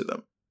listen to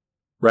them,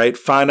 right?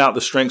 Find out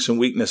the strengths and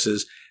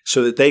weaknesses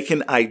so that they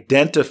can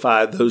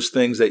identify those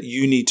things that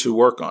you need to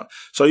work on.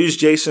 So I'll use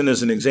Jason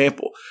as an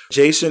example.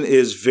 Jason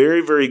is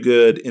very, very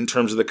good in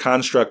terms of the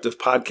construct of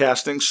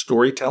podcasting,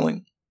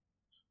 storytelling,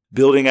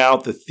 building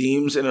out the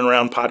themes in and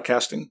around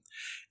podcasting.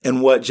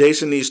 And what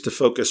Jason needs to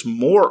focus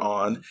more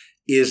on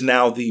is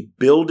now the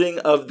building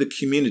of the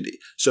community.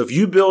 So if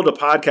you build a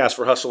podcast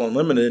for Hustle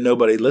Unlimited and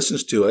nobody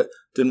listens to it,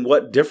 then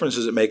what difference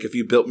does it make if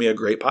you built me a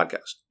great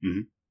podcast?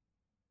 Mm-hmm.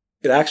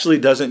 It actually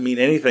doesn't mean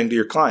anything to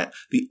your client.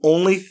 The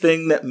only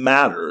thing that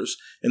matters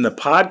in the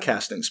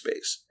podcasting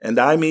space, and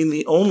I mean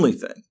the only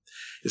thing,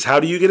 is how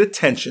do you get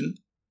attention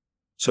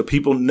so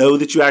people know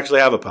that you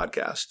actually have a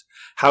podcast?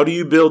 How do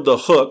you build the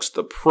hooks,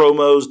 the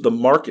promos, the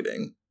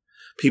marketing?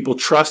 People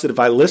trust that if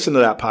I listen to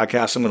that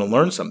podcast, I'm going to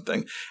learn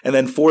something. And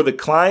then for the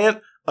client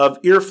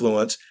of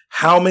Earfluence,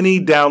 how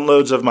many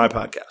downloads of my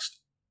podcast?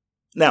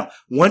 Now,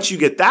 once you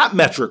get that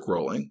metric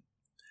rolling,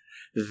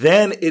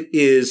 then it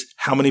is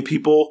how many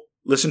people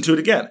listen to it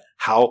again.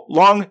 How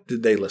long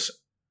did they listen,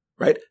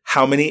 right?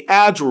 How many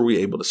ads were we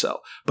able to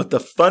sell? But the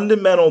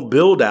fundamental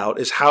build out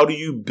is how do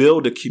you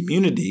build a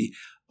community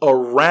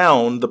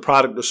around the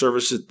product or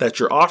services that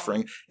you're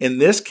offering? In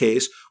this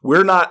case,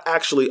 we're not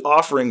actually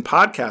offering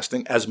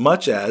podcasting as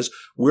much as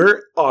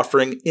we're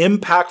offering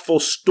impactful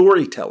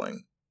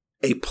storytelling,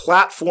 a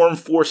platform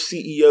for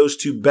CEOs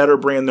to better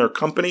brand their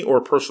company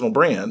or personal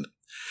brand,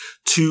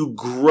 to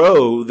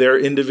grow their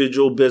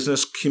individual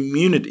business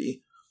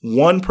community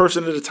one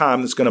person at a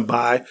time that's going to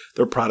buy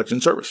their product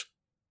and service.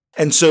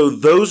 And so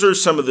those are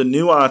some of the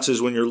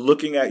nuances when you're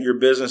looking at your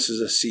business as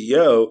a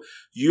CEO.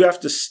 You have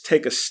to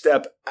take a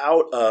step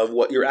out of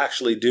what you're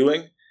actually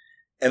doing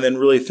and then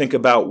really think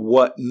about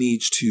what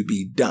needs to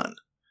be done.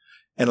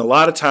 And a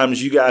lot of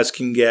times you guys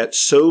can get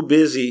so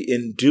busy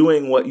in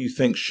doing what you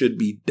think should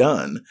be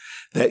done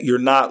that you're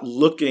not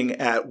looking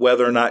at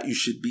whether or not you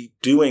should be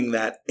doing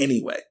that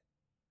anyway,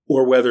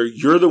 or whether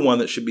you're the one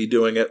that should be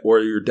doing it or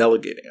you're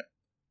delegating it.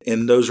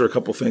 And those are a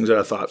couple things that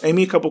I thought.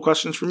 Amy, a couple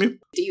questions from you?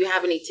 Do you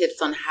have any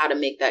tips on how to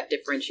make that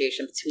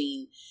differentiation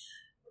between,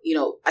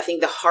 I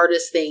think the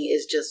hardest thing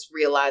is just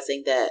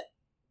realizing that,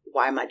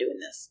 why am I doing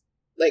this?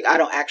 Like, I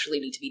don't actually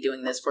need to be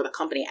doing this for the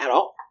company at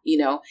all.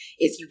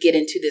 If you get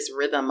into this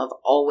rhythm of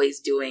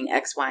always doing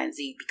X, Y, and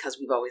Z because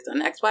we've always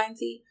done X, Y, and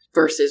Z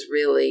versus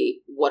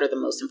really what are the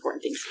most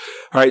important things.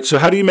 All right. So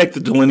how do you make the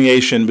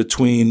delineation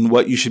between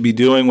what you should be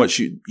doing, what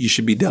you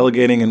should be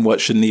delegating, and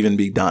what shouldn't even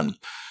be done?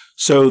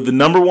 So the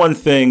number one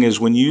thing is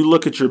when you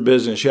look at your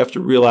business, you have to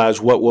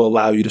realize what will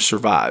allow you to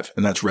survive,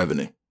 and that's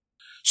revenue.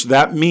 So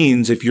that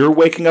means if you're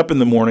waking up in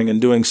the morning and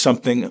doing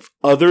something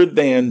other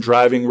than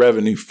driving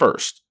revenue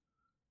first,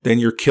 then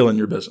you're killing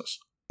your business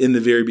in the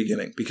very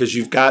beginning because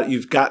you've got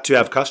to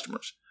have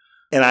customers.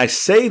 And I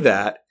say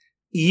that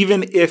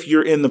even if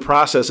you're in the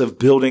process of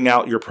building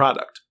out your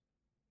product.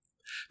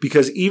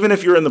 Because even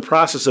if you're in the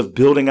process of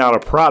building out a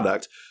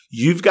product,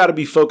 you've got to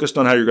be focused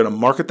on how you're going to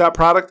market that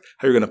product,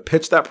 how you're going to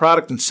pitch that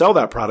product and sell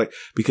that product,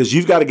 because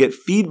you've got to get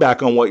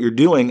feedback on what you're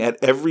doing at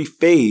every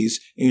phase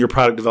in your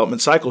product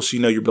development cycle so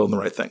you know you're building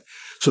the right thing.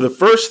 So the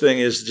first thing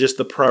is just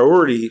the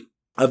priority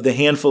of the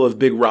handful of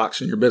big rocks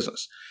in your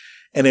business.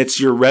 And it's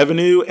your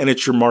revenue and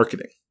it's your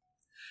marketing.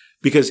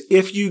 Because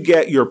if you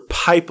get your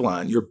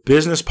pipeline, your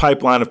business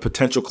pipeline of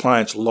potential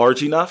clients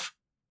large enough,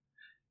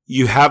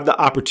 you have the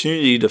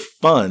opportunity to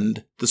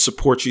fund the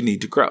support you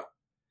need to grow.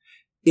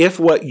 If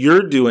what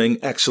you're doing,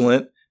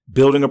 excellent,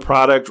 building a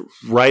product,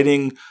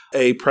 writing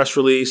a press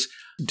release,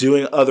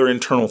 doing other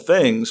internal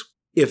things,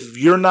 if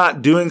you're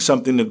not doing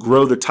something to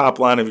grow the top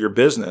line of your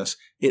business,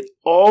 it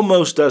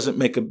almost doesn't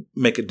make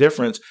a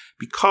difference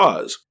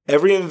because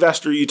every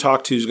investor you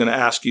talk to is going to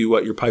ask you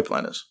what your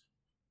pipeline is.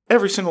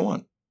 Every single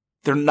one.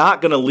 They're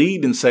not going to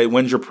lead and say,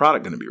 when's your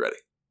product going to be ready?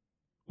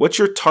 What's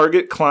your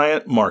target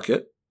client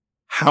market?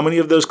 How many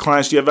of those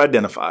clients do you have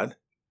identified?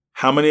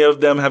 How many of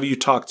them have you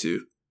talked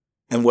to?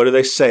 And what do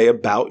they say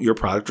about your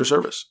product or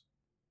service?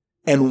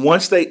 And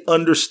once they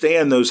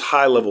understand those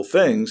high-level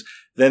things,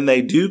 then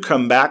they do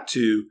come back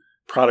to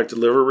product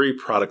delivery,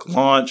 product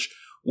launch,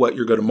 what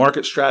your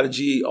go-to-market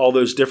strategy, all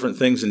those different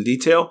things in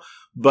detail.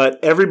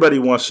 But everybody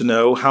wants to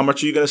know how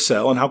much are you going to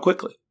sell and how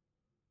quickly.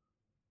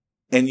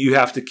 And you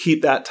have to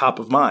keep that top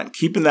of mind.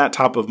 Keeping that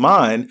top of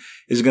mind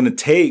is going to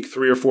take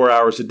 3 or 4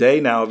 hours a day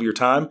now of your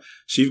time.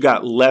 So you've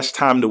got less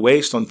time to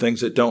waste on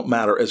things that don't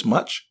matter as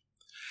much.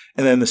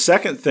 And then the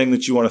second thing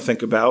that you want to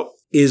think about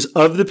is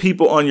of the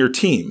people on your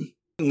team,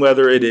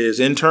 whether it is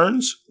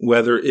interns,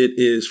 whether it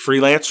is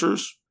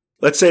freelancers.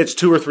 Let's say it's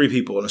 2 or 3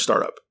 people in a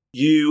startup,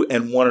 you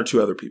and 1 or 2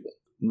 other people.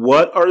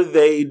 What are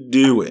they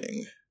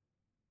doing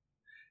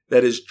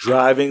that is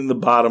driving the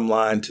bottom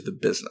line to the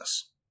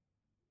business?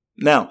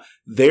 Now,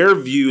 their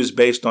view is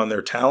based on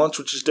their talents,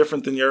 which is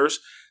different than yours.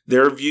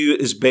 Their view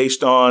is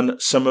based on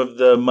some of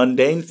the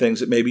mundane things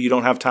that maybe you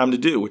don't have time to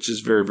do, which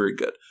is very, very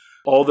good.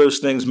 All those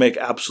things make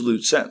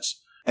absolute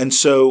sense. And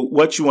so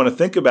what you want to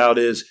think about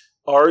is,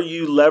 are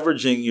you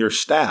leveraging your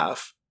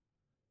staff,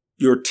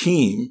 your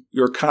team,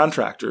 your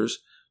contractors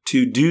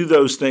to do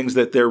those things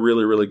that they're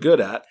really, really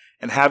good at?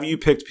 And have you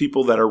picked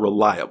people that are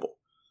reliable?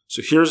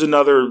 So here's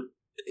another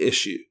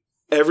issue.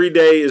 Every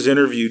day is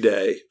interview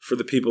day for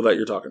the people that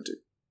you're talking to.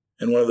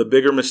 And one of the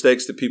bigger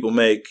mistakes that people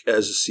make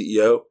as a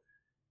CEO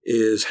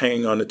is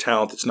hanging on to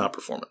talent that's not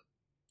performing.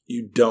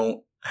 You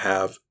don't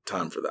have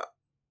time for that.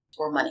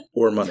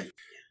 Or money.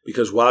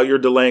 Because while you're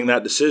delaying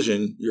that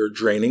decision, you're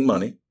draining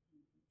money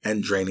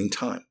and draining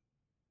time.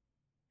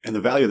 And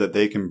the value that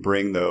they can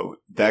bring, though,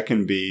 that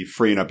can be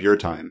freeing up your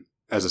time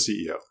as a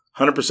CEO.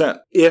 100%.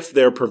 If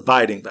they're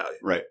providing value.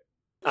 Right.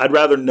 I'd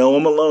rather know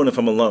I'm alone if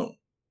I'm alone.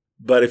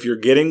 But if you're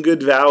getting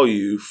good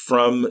value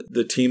from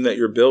the team that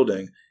you're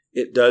building,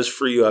 it does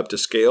free you up to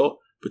scale.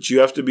 But you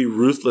have to be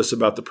ruthless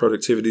about the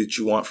productivity that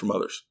you want from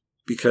others.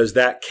 Because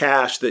that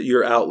cash that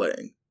you're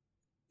outlaying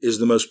is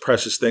the most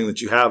precious thing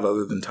that you have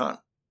other than time.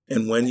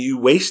 And when you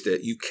waste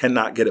it, you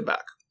cannot get it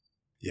back.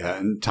 Yeah,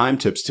 and time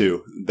tips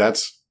too.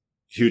 That's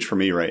huge for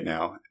me right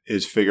now,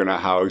 is figuring out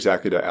how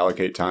exactly to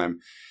allocate time.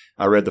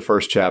 I read the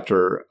first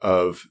chapter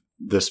of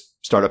this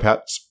Startup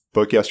Hats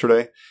book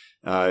yesterday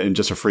in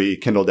just a free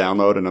Kindle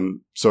download, and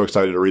I'm so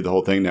excited to read the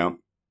whole thing now.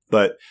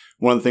 But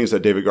one of the things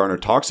that David Gardner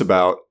talks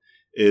about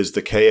is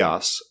the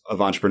chaos of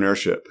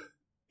entrepreneurship.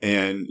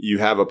 And you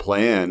have a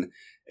plan,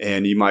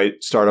 and you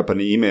might start up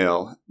an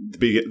email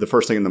the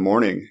first thing in the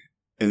morning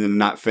and then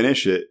not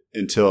finish it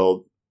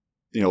until,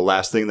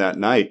 last thing that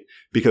night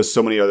because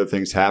so many other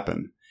things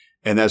happen.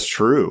 And that's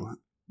true.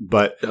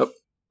 But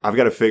I've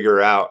got to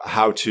figure out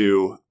how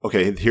to,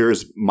 okay,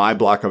 here's my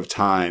block of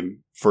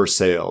time for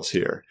sales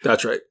here.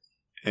 That's right.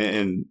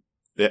 And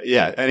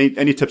yeah,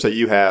 any tips that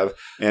you have,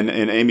 and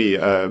Amy,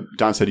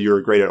 Don said you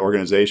were great at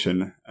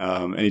organization.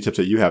 Any tips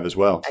that you have as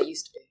well? I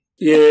used to be.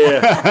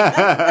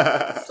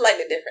 Yeah.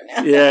 Slightly different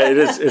now. Yeah, it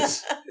is.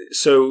 It's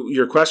so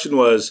your question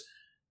was,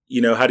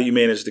 how do you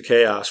manage the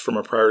chaos from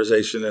a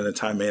prioritization and a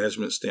time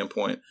management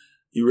standpoint?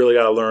 You really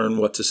got to learn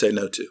what to say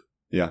no to.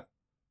 Yeah.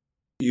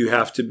 You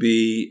have to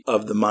be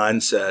of the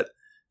mindset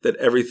that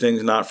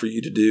everything's not for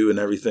you to do and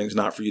everything's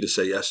not for you to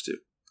say yes to.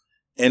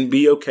 And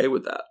be okay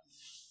with that,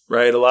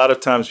 right? A lot of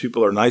times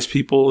people are nice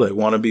people. They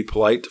want to be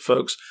polite to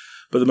folks.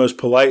 But the most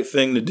polite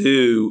thing to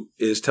do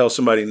is tell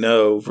somebody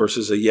no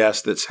versus a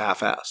yes that's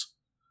half-ass.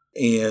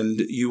 And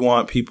you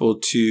want people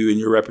to, and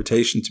your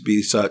reputation to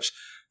be such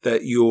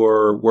that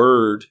your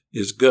word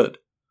is good.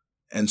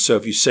 And so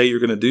if you say you're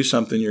going to do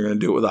something, you're going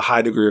to do it with a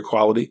high degree of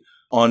quality,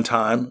 on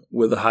time,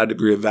 with a high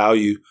degree of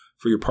value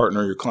for your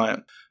partner or your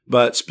client.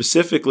 But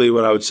specifically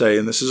what I would say,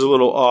 and this is a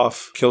little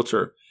off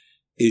kilter,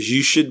 is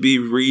you should be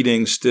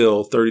reading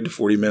still 30 to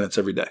 40 minutes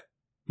every day.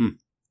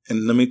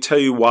 And let me tell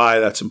you why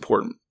that's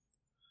important.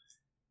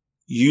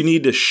 You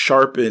need to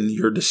sharpen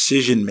your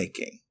decision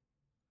making.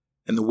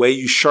 And the way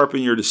you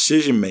sharpen your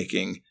decision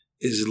making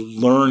is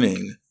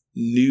learning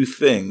new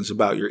things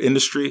about your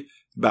industry,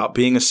 about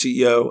being a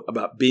CEO,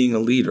 about being a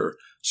leader,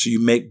 so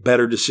you make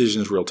better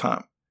decisions real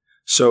time.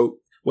 So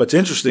what's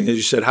interesting is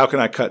you said, how can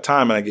I cut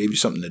time? And I gave you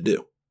something to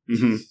do.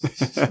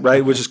 Mm-hmm.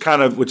 Right? Which is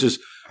kind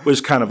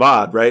of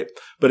odd, right?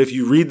 But if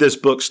you read this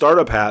book,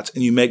 Startup Hats,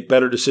 and you make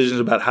better decisions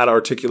about how to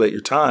articulate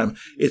your time,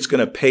 it's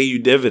going to pay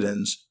you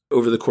dividends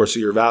over the course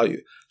of your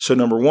value. So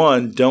number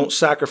one, don't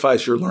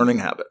sacrifice your learning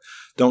habit.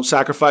 Don't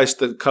sacrifice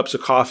the cups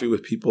of coffee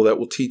with people that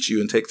will teach you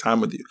and take time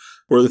with you,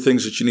 or the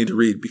things that you need to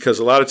read. Because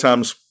a lot of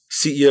times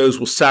CEOs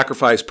will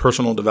sacrifice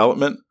personal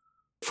development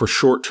for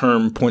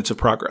short-term points of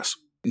progress.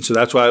 And so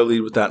that's why I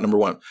lead with that, number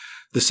one.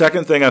 The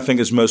second thing I think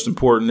is most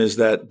important is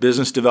that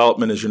business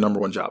development is your number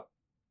one job.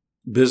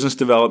 Business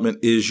development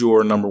is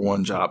your number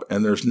one job,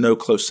 and there's no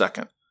close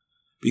second,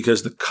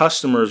 because the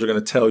customers are going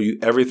to tell you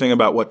everything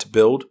about what to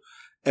build,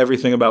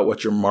 everything about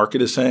what your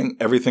market is saying,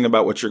 everything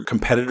about what your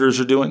competitors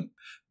are doing,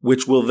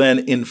 which will then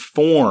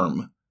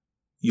inform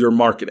your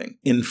marketing,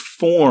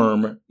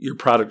 inform your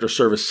product or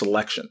service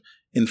selection,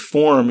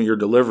 inform your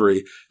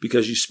delivery,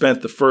 because you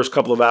spent the first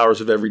couple of hours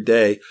of every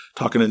day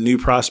talking to new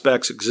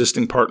prospects,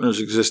 existing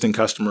partners, existing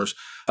customers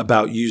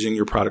about using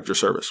your product or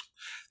service.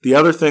 The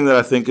other thing that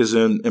I think is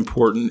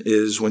important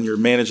is when you're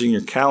managing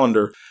your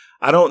calendar,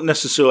 I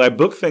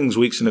book things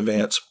weeks in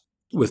advance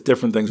with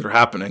different things that are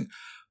happening,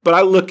 but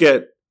I look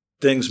at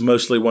things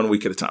mostly 1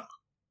 week at a time.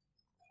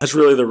 That's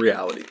really the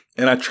reality.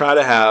 And I try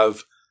to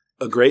have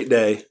a great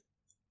day.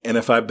 And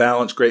if I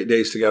balance great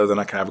days together, then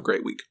I can have a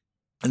great week.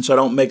 And so I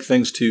don't make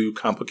things too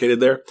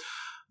complicated there.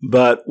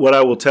 But what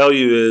I will tell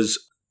you is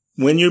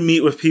when you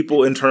meet with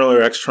people internally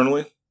or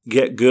externally,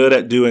 get good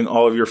at doing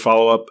all of your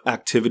follow-up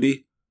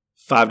activity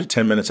 5 to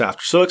 10 minutes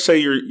after. So let's say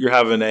you're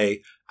having an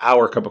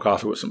hour cup of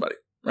coffee with somebody,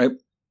 right?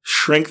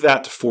 Shrink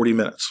that to 40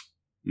 minutes.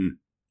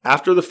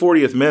 After the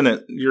 40th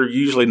minute, you're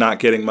usually not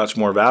getting much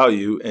more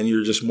value, and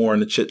you're just more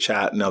into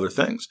chit-chat and other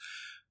things.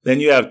 Then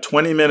you have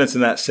 20 minutes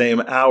in that same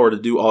hour to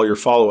do all your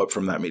follow-up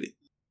from that meeting,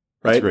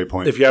 right? That's a great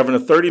point. If you're having a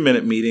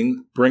 30-minute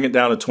meeting, bring it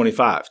down to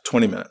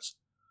 20 minutes.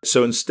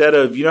 So instead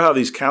of, how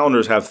these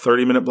calendars have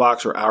 30-minute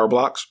blocks or hour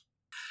blocks?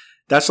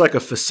 That's like a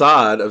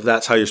facade of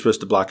that's how you're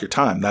supposed to block your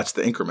time. That's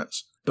the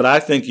increments. But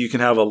I think you can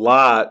have a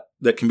lot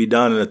that can be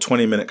done in a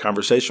 20-minute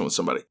conversation with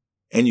somebody,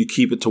 and you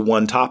keep it to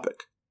one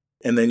topic.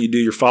 And then you do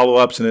your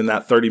follow-ups, and in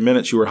that 30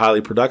 minutes, you were highly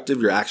productive.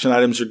 Your action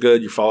items are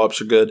good. Your follow-ups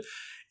are good.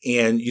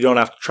 And you don't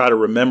have to try to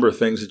remember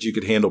things that you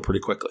could handle pretty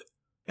quickly.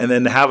 And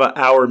then to have an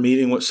hour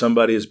meeting with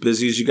somebody as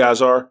busy as you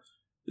guys are,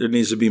 there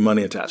needs to be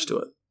money attached to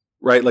it,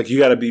 right? Like you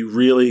got to be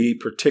really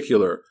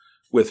particular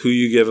with who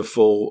you give a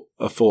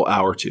full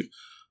hour to.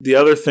 The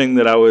other thing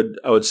that I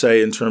would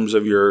say in terms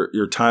of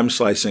your time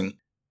slicing,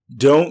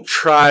 don't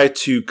try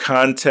to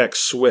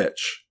context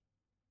switch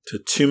to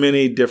too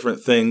many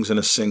different things in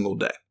a single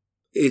day.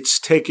 It's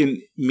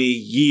taken me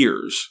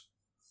years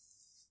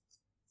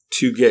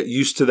to get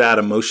used to that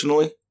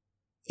emotionally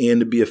and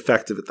to be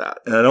effective at that.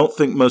 And I don't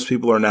think most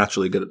people are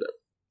naturally good at it.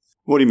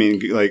 What do you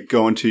mean? Like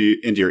going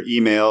into your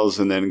emails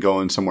and then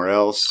going somewhere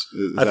else?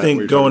 I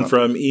think going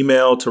from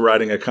email to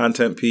writing a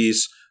content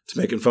piece to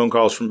making phone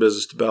calls from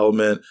business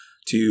development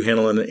to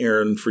handling an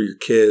errand for your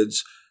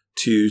kids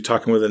to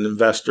talking with an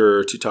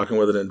investor to talking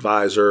with an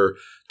advisor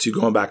to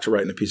going back to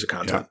writing a piece of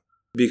content. Yeah.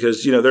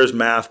 Because, there's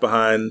math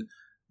behind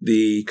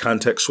the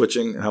context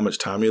switching and how much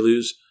time you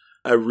lose.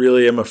 I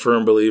really am a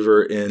firm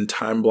believer in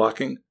time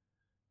blocking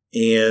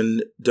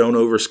and don't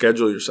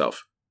overschedule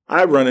yourself.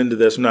 I run into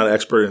this. I'm not an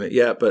expert in it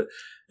yet, but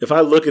if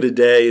I look at a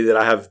day that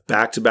I have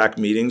back-to-back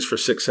meetings for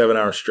 6-7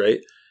 hours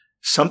straight,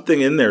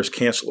 something in there is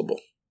cancelable.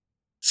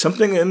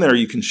 Something in there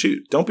you can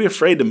shoot. Don't be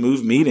afraid to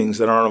move meetings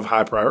that aren't of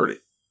high priority.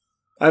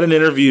 I had an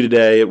interview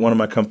today at one of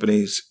my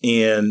companies,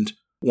 and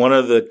one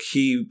of the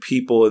key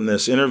people in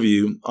this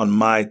interview on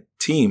my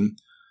team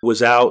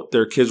was out.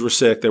 Their kids were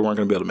sick. They weren't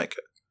going to be able to make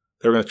it.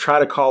 They were going to try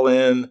to call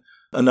in.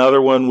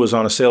 Another one was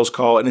on a sales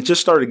call, and it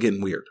just started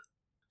getting weird.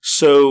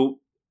 So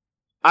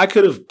I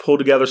could have pulled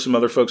together some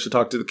other folks to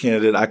talk to the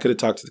candidate. I could have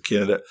talked to the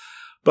candidate.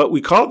 But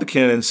we called the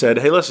candidate and said,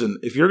 hey, listen,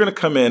 if you're going to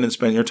come in and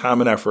spend your time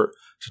and effort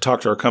to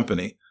talk to our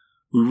company,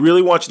 we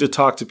really want you to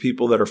talk to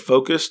people that are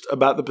focused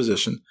about the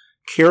position,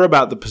 care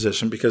about the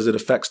position because it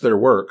affects their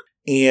work.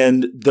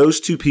 And those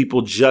two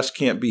people just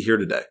can't be here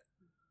today.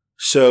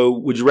 So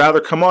would you rather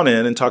come on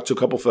in and talk to a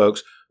couple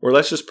folks, or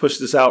let's just push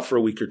this out for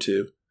a week or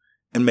two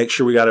and make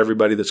sure we got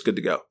everybody that's good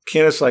to go?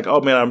 Candace's like,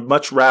 oh man, I'd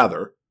much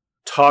rather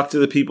talk to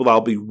the people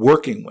I'll be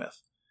working with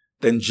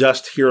than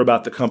just hear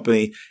about the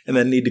company and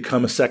then need to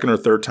come a second or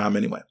third time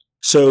anyway.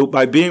 So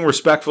by being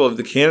respectful of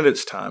the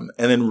candidate's time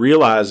and then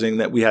realizing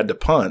that we had to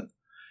punt,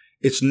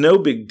 it's no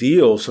big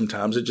deal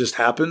sometimes. It just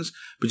happens.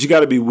 But you got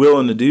to be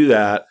willing to do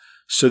that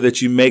so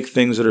that you make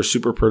things that are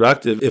super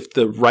productive if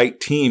the right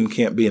team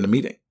can't be in a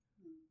meeting.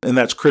 And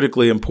that's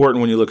critically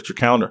important when you look at your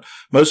calendar.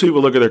 Most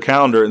people look at their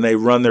calendar and they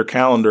run their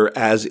calendar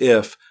as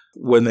if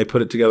when they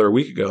put it together a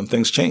week ago, and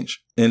things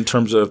change in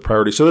terms of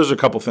priority. So there's a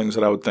couple things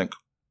that I would think.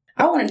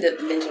 I wanted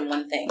to mention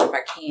one thing, if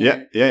I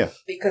can. Yeah.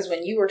 Because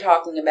when you were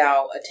talking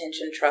about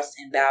attention, trust,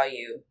 and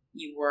value,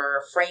 you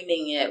were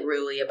framing it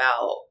really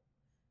about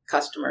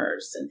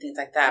customers and things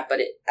like that. But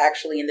it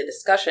actually, in the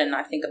discussion,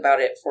 I think about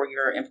it for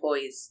your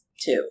employees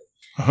too.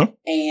 Uh-huh.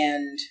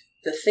 And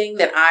the thing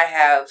that I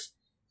have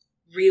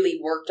really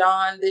worked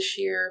on this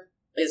year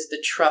is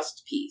the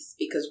trust piece.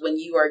 Because when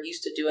you are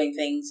used to doing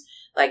things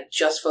like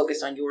just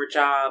focus on your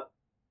job,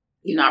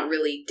 you're not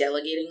really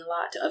delegating a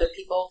lot to other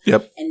people.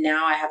 Yep. And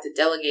now I have to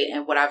delegate.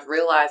 And what I've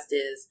realized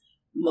is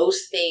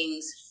most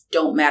things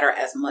don't matter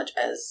as much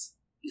as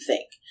you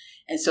think.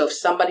 And so if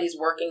somebody's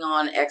working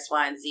on X,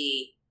 Y, and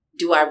Z,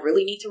 do I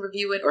really need to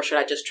review it, or should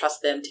I just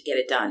trust them to get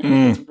it done?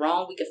 And if it's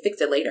wrong, we can fix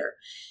it later.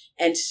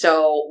 And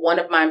so one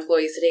of my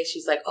employees today,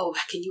 she's like, oh,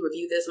 can you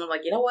review this? And I'm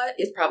like, you know what?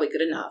 It's probably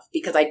good enough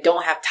because I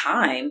don't have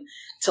time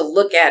to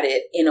look at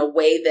it in a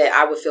way that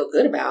I would feel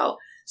good about.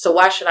 So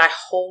why should I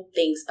hold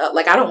things up?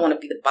 Like, I don't want to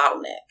be the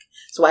bottleneck.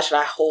 So why should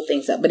I hold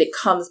things up? But it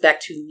comes back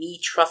to me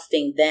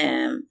trusting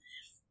them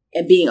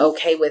and being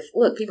okay with,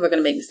 look, people are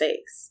going to make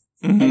mistakes.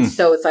 Mm-hmm. And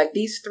so it's like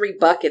these three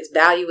buckets,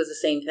 value is the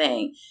same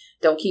thing.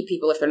 Don't keep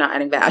people if they're not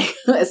adding value.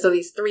 And so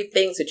these three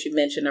things that you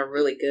mentioned are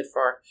really good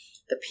for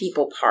the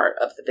people part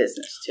of the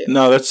business too.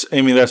 No,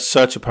 Amy, that's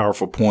such a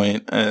powerful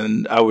point.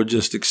 And I would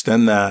just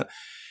extend that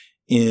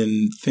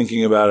in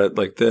thinking about it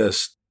like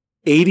this.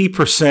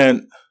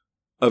 80%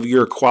 of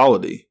your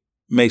quality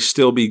may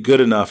still be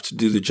good enough to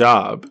do the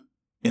job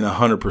in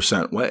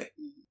 100% way.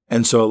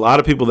 And so a lot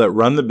of people that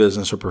run the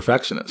business are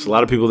perfectionists. A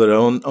lot of people that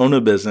own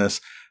a business,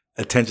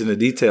 attention to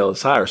detail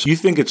is higher. So you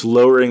think it's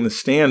lowering the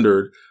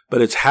standard,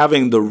 but it's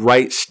having the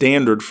right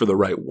standard for the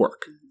right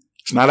work.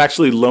 It's not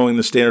actually lowering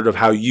the standard of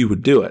how you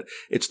would do it.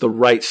 It's the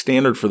right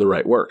standard for the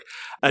right work.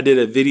 I did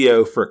a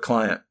video for a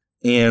client,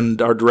 and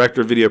our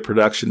director of video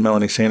production,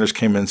 Melanie Sanders,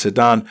 came in and said,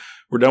 Don,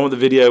 we're done with the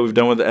video. We've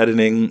done with the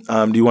editing.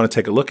 Do you want to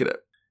take a look at it?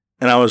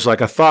 And I was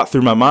like, I thought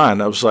through my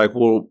mind. I was like,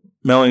 well,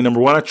 Melanie, number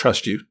one, I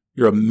trust you.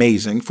 You're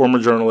amazing. Former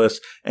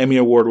journalist, Emmy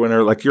Award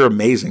winner. Like, you're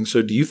amazing.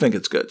 So do you think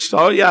it's good? She said,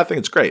 oh, yeah, I think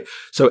it's great.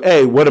 So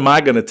A, what am I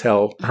going to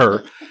tell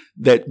her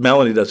that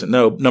Melanie doesn't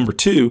know? Number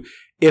two,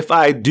 if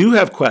I do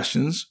have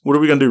questions, what are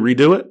we going to do?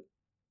 Redo it?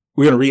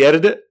 We're going to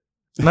re-edit it?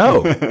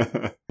 No,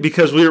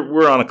 because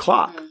we're on a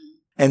clock.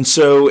 And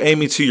so,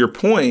 Amy, to your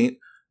point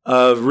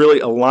of really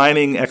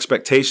aligning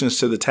expectations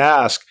to the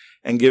task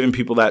and giving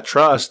people that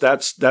trust,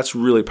 that's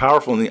really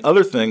powerful. And the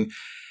other thing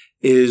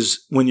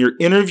is when you're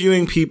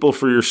interviewing people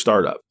for your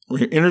startup,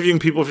 when you're interviewing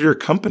people for your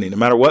company, no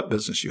matter what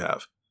business you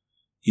have,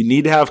 you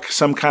need to have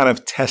some kind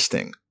of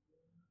testing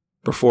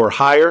before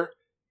hire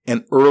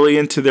and early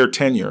into their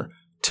tenure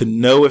to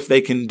know if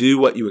they can do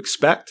what you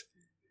expect.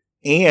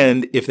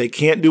 And if they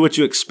can't do what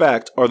you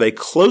expect, are they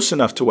close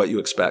enough to what you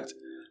expect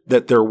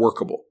that they're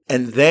workable?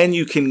 And then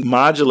you can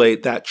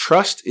modulate that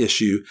trust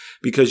issue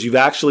because you've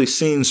actually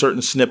seen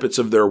certain snippets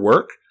of their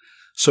work.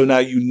 So now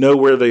you know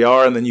where they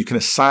are, and then you can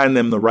assign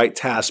them the right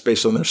tasks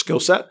based on their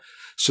skill set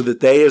so that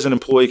they as an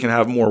employee can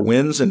have more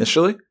wins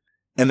initially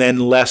and then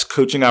less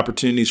coaching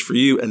opportunities for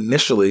you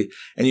initially,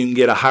 and you can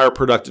get a higher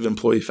productive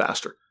employee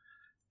faster.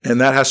 And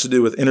that has to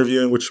do with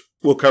interviewing, which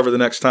we'll cover the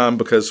next time,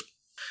 because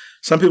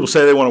some people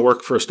say they want to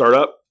work for a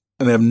startup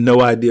and they have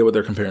no idea what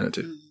they're comparing it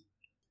to.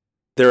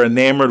 They're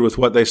enamored with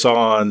what they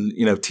saw on,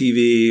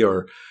 TV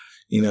or,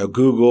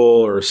 Google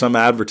or some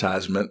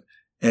advertisement.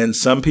 And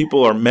some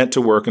people are meant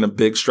to work in a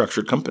big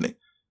structured company.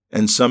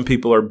 And some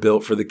people are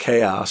built for the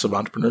chaos of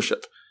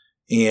entrepreneurship.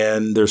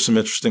 And there's some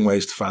interesting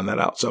ways to find that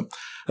out. So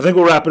I think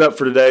we'll wrap it up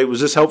for today.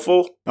 Was this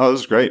helpful? Oh, this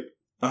is great.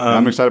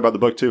 I'm excited about the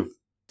book too.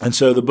 And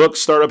so the book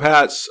Startup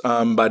Hats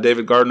by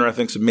David Gardner, I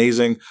think is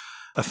amazing.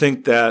 I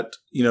think that,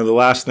 the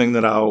last thing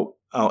that I'll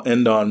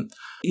end on,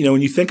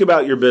 when you think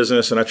about your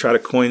business, and I try to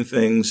coin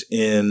things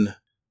in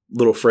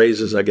little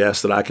phrases, I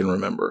guess, that I can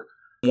remember.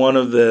 One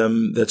of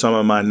them that's on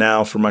my mind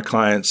now for my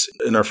clients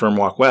in our firm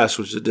Walk West,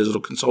 which is a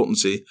digital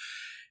consultancy,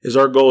 is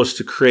our goal is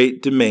to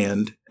create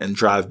demand and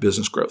drive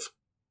business growth.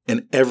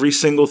 And every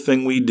single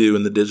thing we do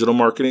in the digital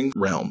marketing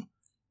realm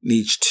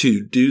needs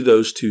to do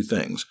those two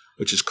things,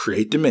 which is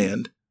create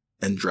demand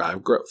and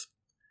drive growth.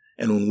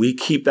 And when we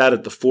keep that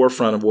at the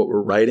forefront of what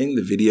we're writing,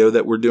 the video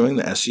that we're doing,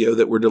 the SEO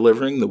that we're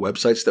delivering, the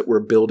websites that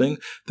we're building,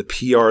 the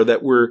PR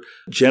that we're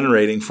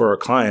generating for our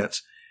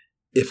clients,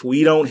 if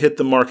we don't hit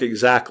the mark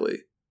exactly,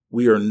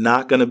 we are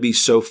not going to be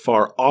so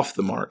far off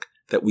the mark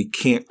that we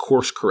can't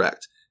course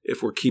correct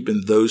if we're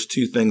keeping those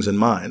two things in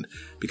mind,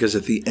 because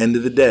at the end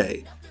of the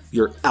day,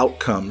 your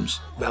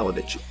outcomes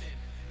validate you.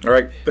 All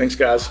right. Thanks,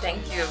 guys.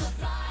 Thank you.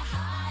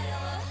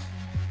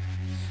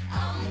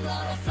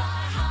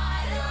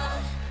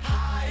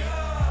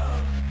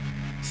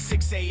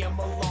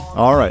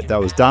 All right, that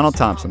was Donald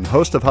Thompson,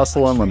 host of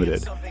Hustle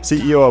Unlimited,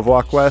 CEO of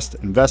Walk West,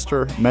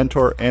 investor,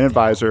 mentor, and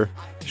advisor,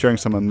 sharing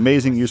some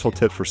amazing useful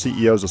tips for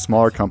CEOs of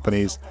smaller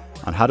companies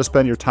on how to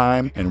spend your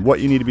time and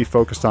what you need to be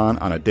focused on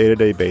a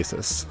day-to-day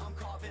basis.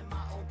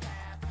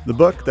 The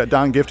book that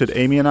Don gifted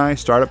Amy and I,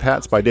 Startup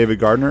Hats by David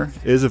Gardner,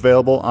 is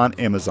available on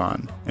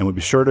Amazon, and we'll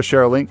be sure to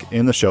share a link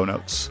in the show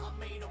notes.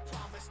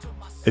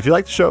 If you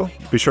like the show,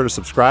 be sure to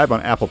subscribe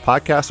on Apple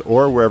Podcasts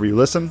or wherever you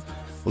listen.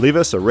 Leave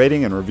us a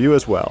rating and review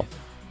as well.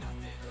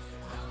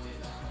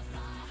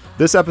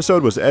 This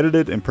episode was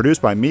edited and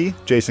produced by me,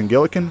 Jason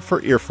Gillikin,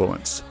 for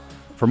Earfluence.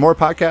 For more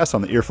podcasts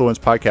on the Earfluence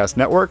Podcast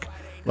Network,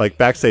 like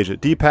Backstage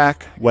at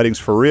DPAC, Weddings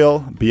for Real,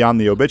 Beyond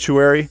the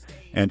Obituary,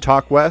 and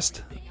Talk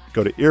West,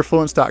 go to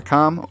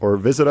earfluence.com or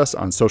visit us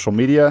on social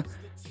media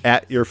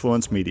at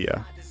Earfluence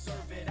Media.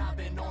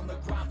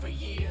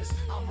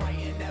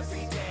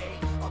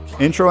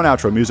 Intro and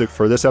outro music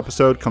for this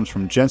episode comes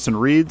from Jensen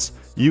Reed's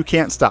You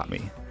Can't Stop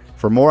Me.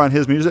 For more on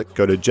his music,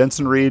 go to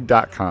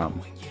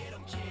jensenreed.com.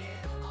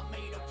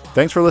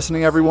 Thanks for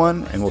listening,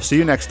 everyone, and we'll see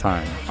you next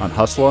time on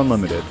Hustle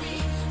Unlimited.